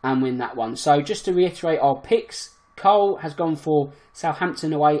and win that one. So just to reiterate our picks, Cole has gone for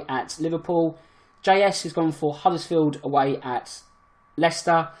Southampton away at Liverpool. JS has gone for Huddersfield away at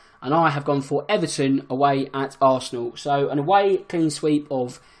Leicester. And I have gone for Everton away at Arsenal. So an away clean sweep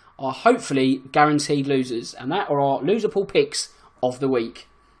of our hopefully guaranteed losers. And that are our loser pool picks of the week.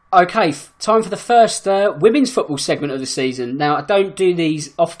 Okay, time for the first women's football segment of the season. Now, I don't do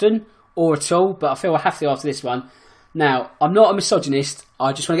these often or at all, but I feel I have to after this one. Now, I'm not a misogynist.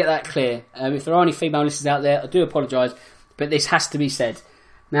 I just want to get that clear. If there are any female listeners out there, I do apologise, but this has to be said.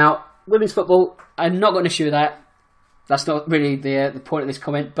 Now, women's football, I've not got an issue with that. That's not really the point of this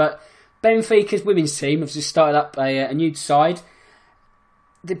comment, but Benfica's women's team have just started up a new side.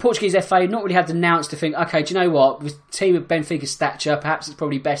 The Portuguese FA not really had the nous to think, okay, do you know what? With a team of Benfica's stature, perhaps it's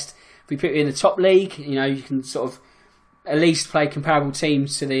probably best if we put you in the top league. You can sort of at least play comparable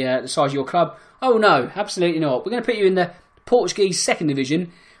teams to the size of your club. Oh no, absolutely not. We're going to put you in the Portuguese second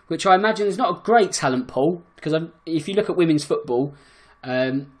division, which I imagine is not a great talent pool, because if you look at women's football,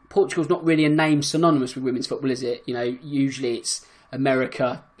 Portugal's not really a name synonymous with women's football, is it? Usually it's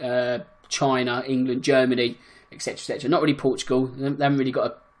America, China, England, Germany, etc., etc. Not really Portugal. They haven't really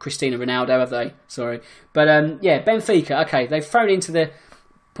got a Cristiano Ronaldo, have they? Sorry. But Benfica, okay, they've thrown into the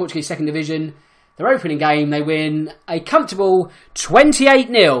Portuguese second division. Their opening game, they win a comfortable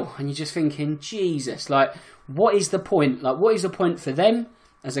 28-0. And you're just thinking, Jesus, what is the point? What is the point for them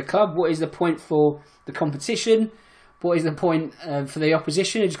as a club? What is the point for the competition? What is the point for the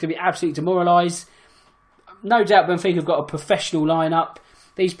opposition? They're just going to be absolutely demoralised. No doubt Benfica have got a professional lineup.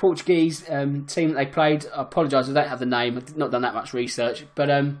 These Portuguese team that they played, I apologise, I don't have the name. I've not done that much research. But,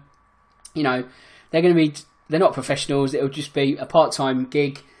 they're not professionals. It'll just be a part-time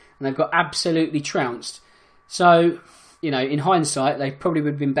gig. And they've got absolutely trounced. So, in hindsight, they probably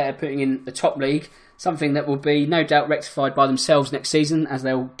would have been better putting in the top league. Something that will be no doubt rectified by themselves next season as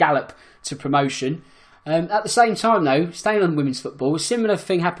they'll gallop to promotion. At the same time, though, staying on women's football, a similar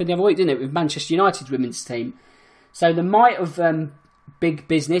thing happened the other week, didn't it, with Manchester United's women's team. So the might of big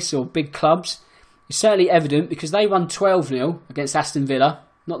business or big clubs is certainly evident because they won 12-0 against Aston Villa,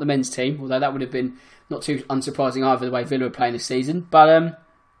 not the men's team, although that would have been not too unsurprising either the way Villa were playing this season. But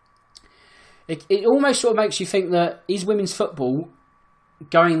it almost sort of makes you think that is women's football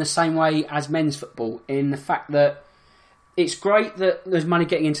going the same way as men's football, in the fact that it's great that there's money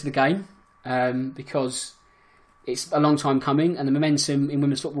getting into the game because it's a long time coming and the momentum in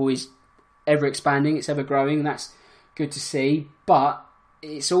women's football is ever expanding, it's ever growing, and that's good to see. But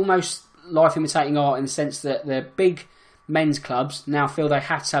it's almost life imitating art in the sense that the big men's clubs now feel they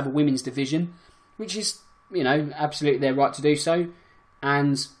have to have a women's division, which is, absolutely their right to do so.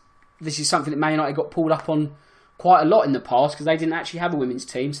 And this is something that Man United got pulled up on quite a lot in the past because they didn't actually have a women's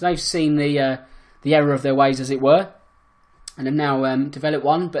team. So they've seen the error of their ways, as it were, and have now developed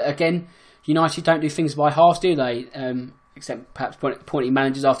one. But again, United don't do things by half, do they? Except perhaps appointing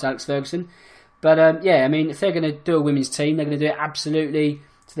managers after Alex Ferguson. But if they're going to do a women's team, they're going to do it absolutely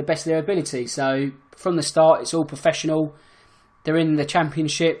to the best of their ability. So from the start, it's all professional. They're in the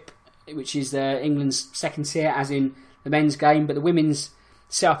Championship, which is England's second tier, as in the men's game. But the women's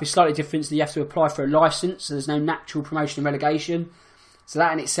setup is slightly different, so you have to apply for a licence, so there's no natural promotion and relegation. So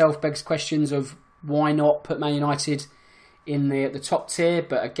that in itself begs questions of why not put Man United in the top tier,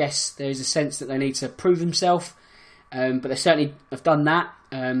 but I guess there is a sense that they need to prove themselves. But they certainly have done that.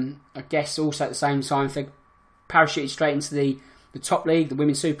 I guess also at the same time, if they parachuted straight into the top league, the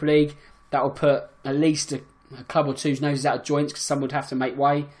Women's Super League, that will put at least a club or two's noses out of joints because someone would have to make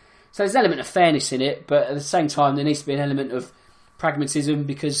way. So there's an element of fairness in it, but at the same time there needs to be an element of pragmatism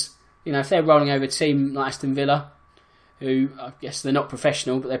because, if they're rolling over a team like Aston Villa, who I guess they're not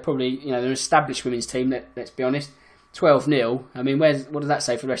professional, but they're probably, they're an established women's team, let's be honest, 12-0, I mean, what does that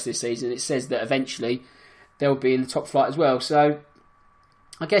say for the rest of the season? It says that eventually they'll be in the top flight as well. So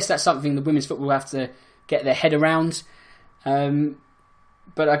I guess that's something the women's football will have to get their head around.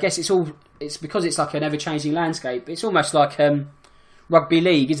 But I guess it's because it's like an ever-changing landscape. It's almost like rugby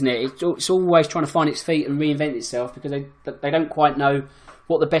league, isn't it? It's always trying to find its feet and reinvent itself because they don't quite know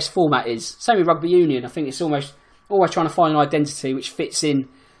what the best format is. Same with rugby union. I think it's almost always trying to find an identity which fits in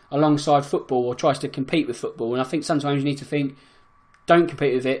alongside football or tries to compete with football. And I think sometimes you need to think, don't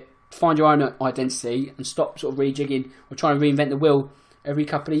compete with it, find your own identity and stop sort of rejigging or trying to reinvent the wheel every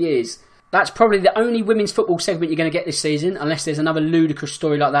couple of years. That's probably the only women's football segment you're going to get this season, unless there's another ludicrous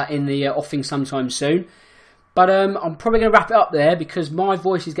story like that in the offing sometime soon. But I'm probably going to wrap it up there because my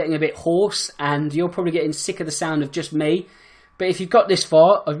voice is getting a bit hoarse and you're probably getting sick of the sound of just me. But if you've got this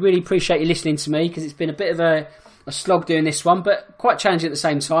far, I really appreciate you listening to me because it's been a bit of a slog doing this one, but quite challenging at the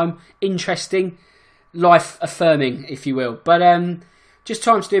same time. Interesting, life-affirming, if you will. But just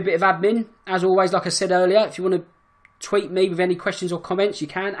time to do a bit of admin. As always, like I said earlier, if you want to tweet me with any questions or comments, you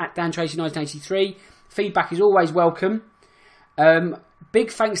can at DanTracy1983. Feedback is always welcome. Big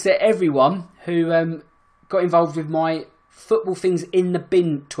thanks to everyone who got involved with my football things in the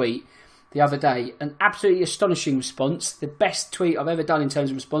bin tweet the other day. An absolutely astonishing response. The best tweet I've ever done in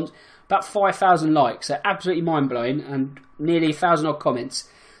terms of response. About 5,000 likes. So absolutely mind-blowing and nearly 1,000 odd comments.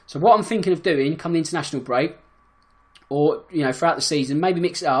 So what I'm thinking of doing come the international break or throughout the season, maybe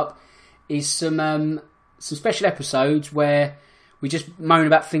mix it up, is some special episodes where we just moan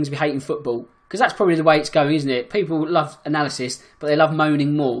about things we hate in football. Because that's probably the way it's going, isn't it? People love analysis, but they love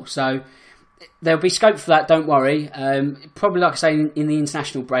moaning more. So there'll be scope for that, don't worry. Probably, like I say, in the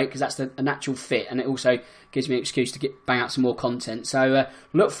international break, because that's a natural fit, and it also gives me an excuse to bang out some more content. So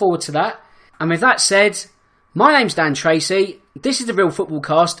look forward to that. And with that said, my name's Dan Tracy. This is the Real Football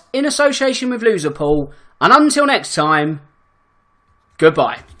Cast in association with Loserpool. And until next time,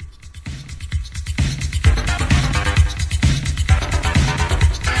 goodbye.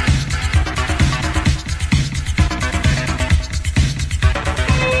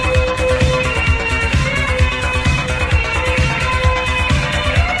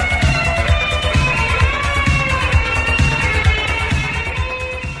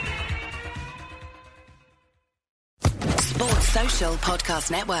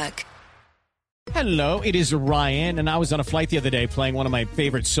 Podcast Network. Hello, it is Ryan, and I was on a flight the other day playing one of my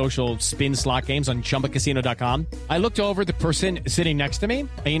favorite social spin slot games on ChumbaCasino.com. I looked over at the person sitting next to me,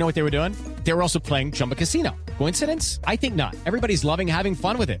 and you know what they were doing? They were also playing Chumba Casino. Coincidence? I think not. Everybody's loving having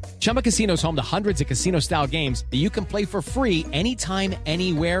fun with it. Chumba Casino is home to hundreds of casino-style games that you can play for free anytime,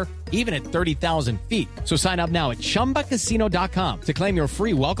 anywhere, even at 30,000 feet. So sign up now at ChumbaCasino.com to claim your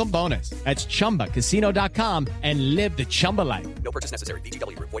free welcome bonus. That's ChumbaCasino.com and live the Chumba life. No purchase necessary.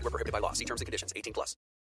 VGW. Void where prohibited by law. See terms and conditions. 18+.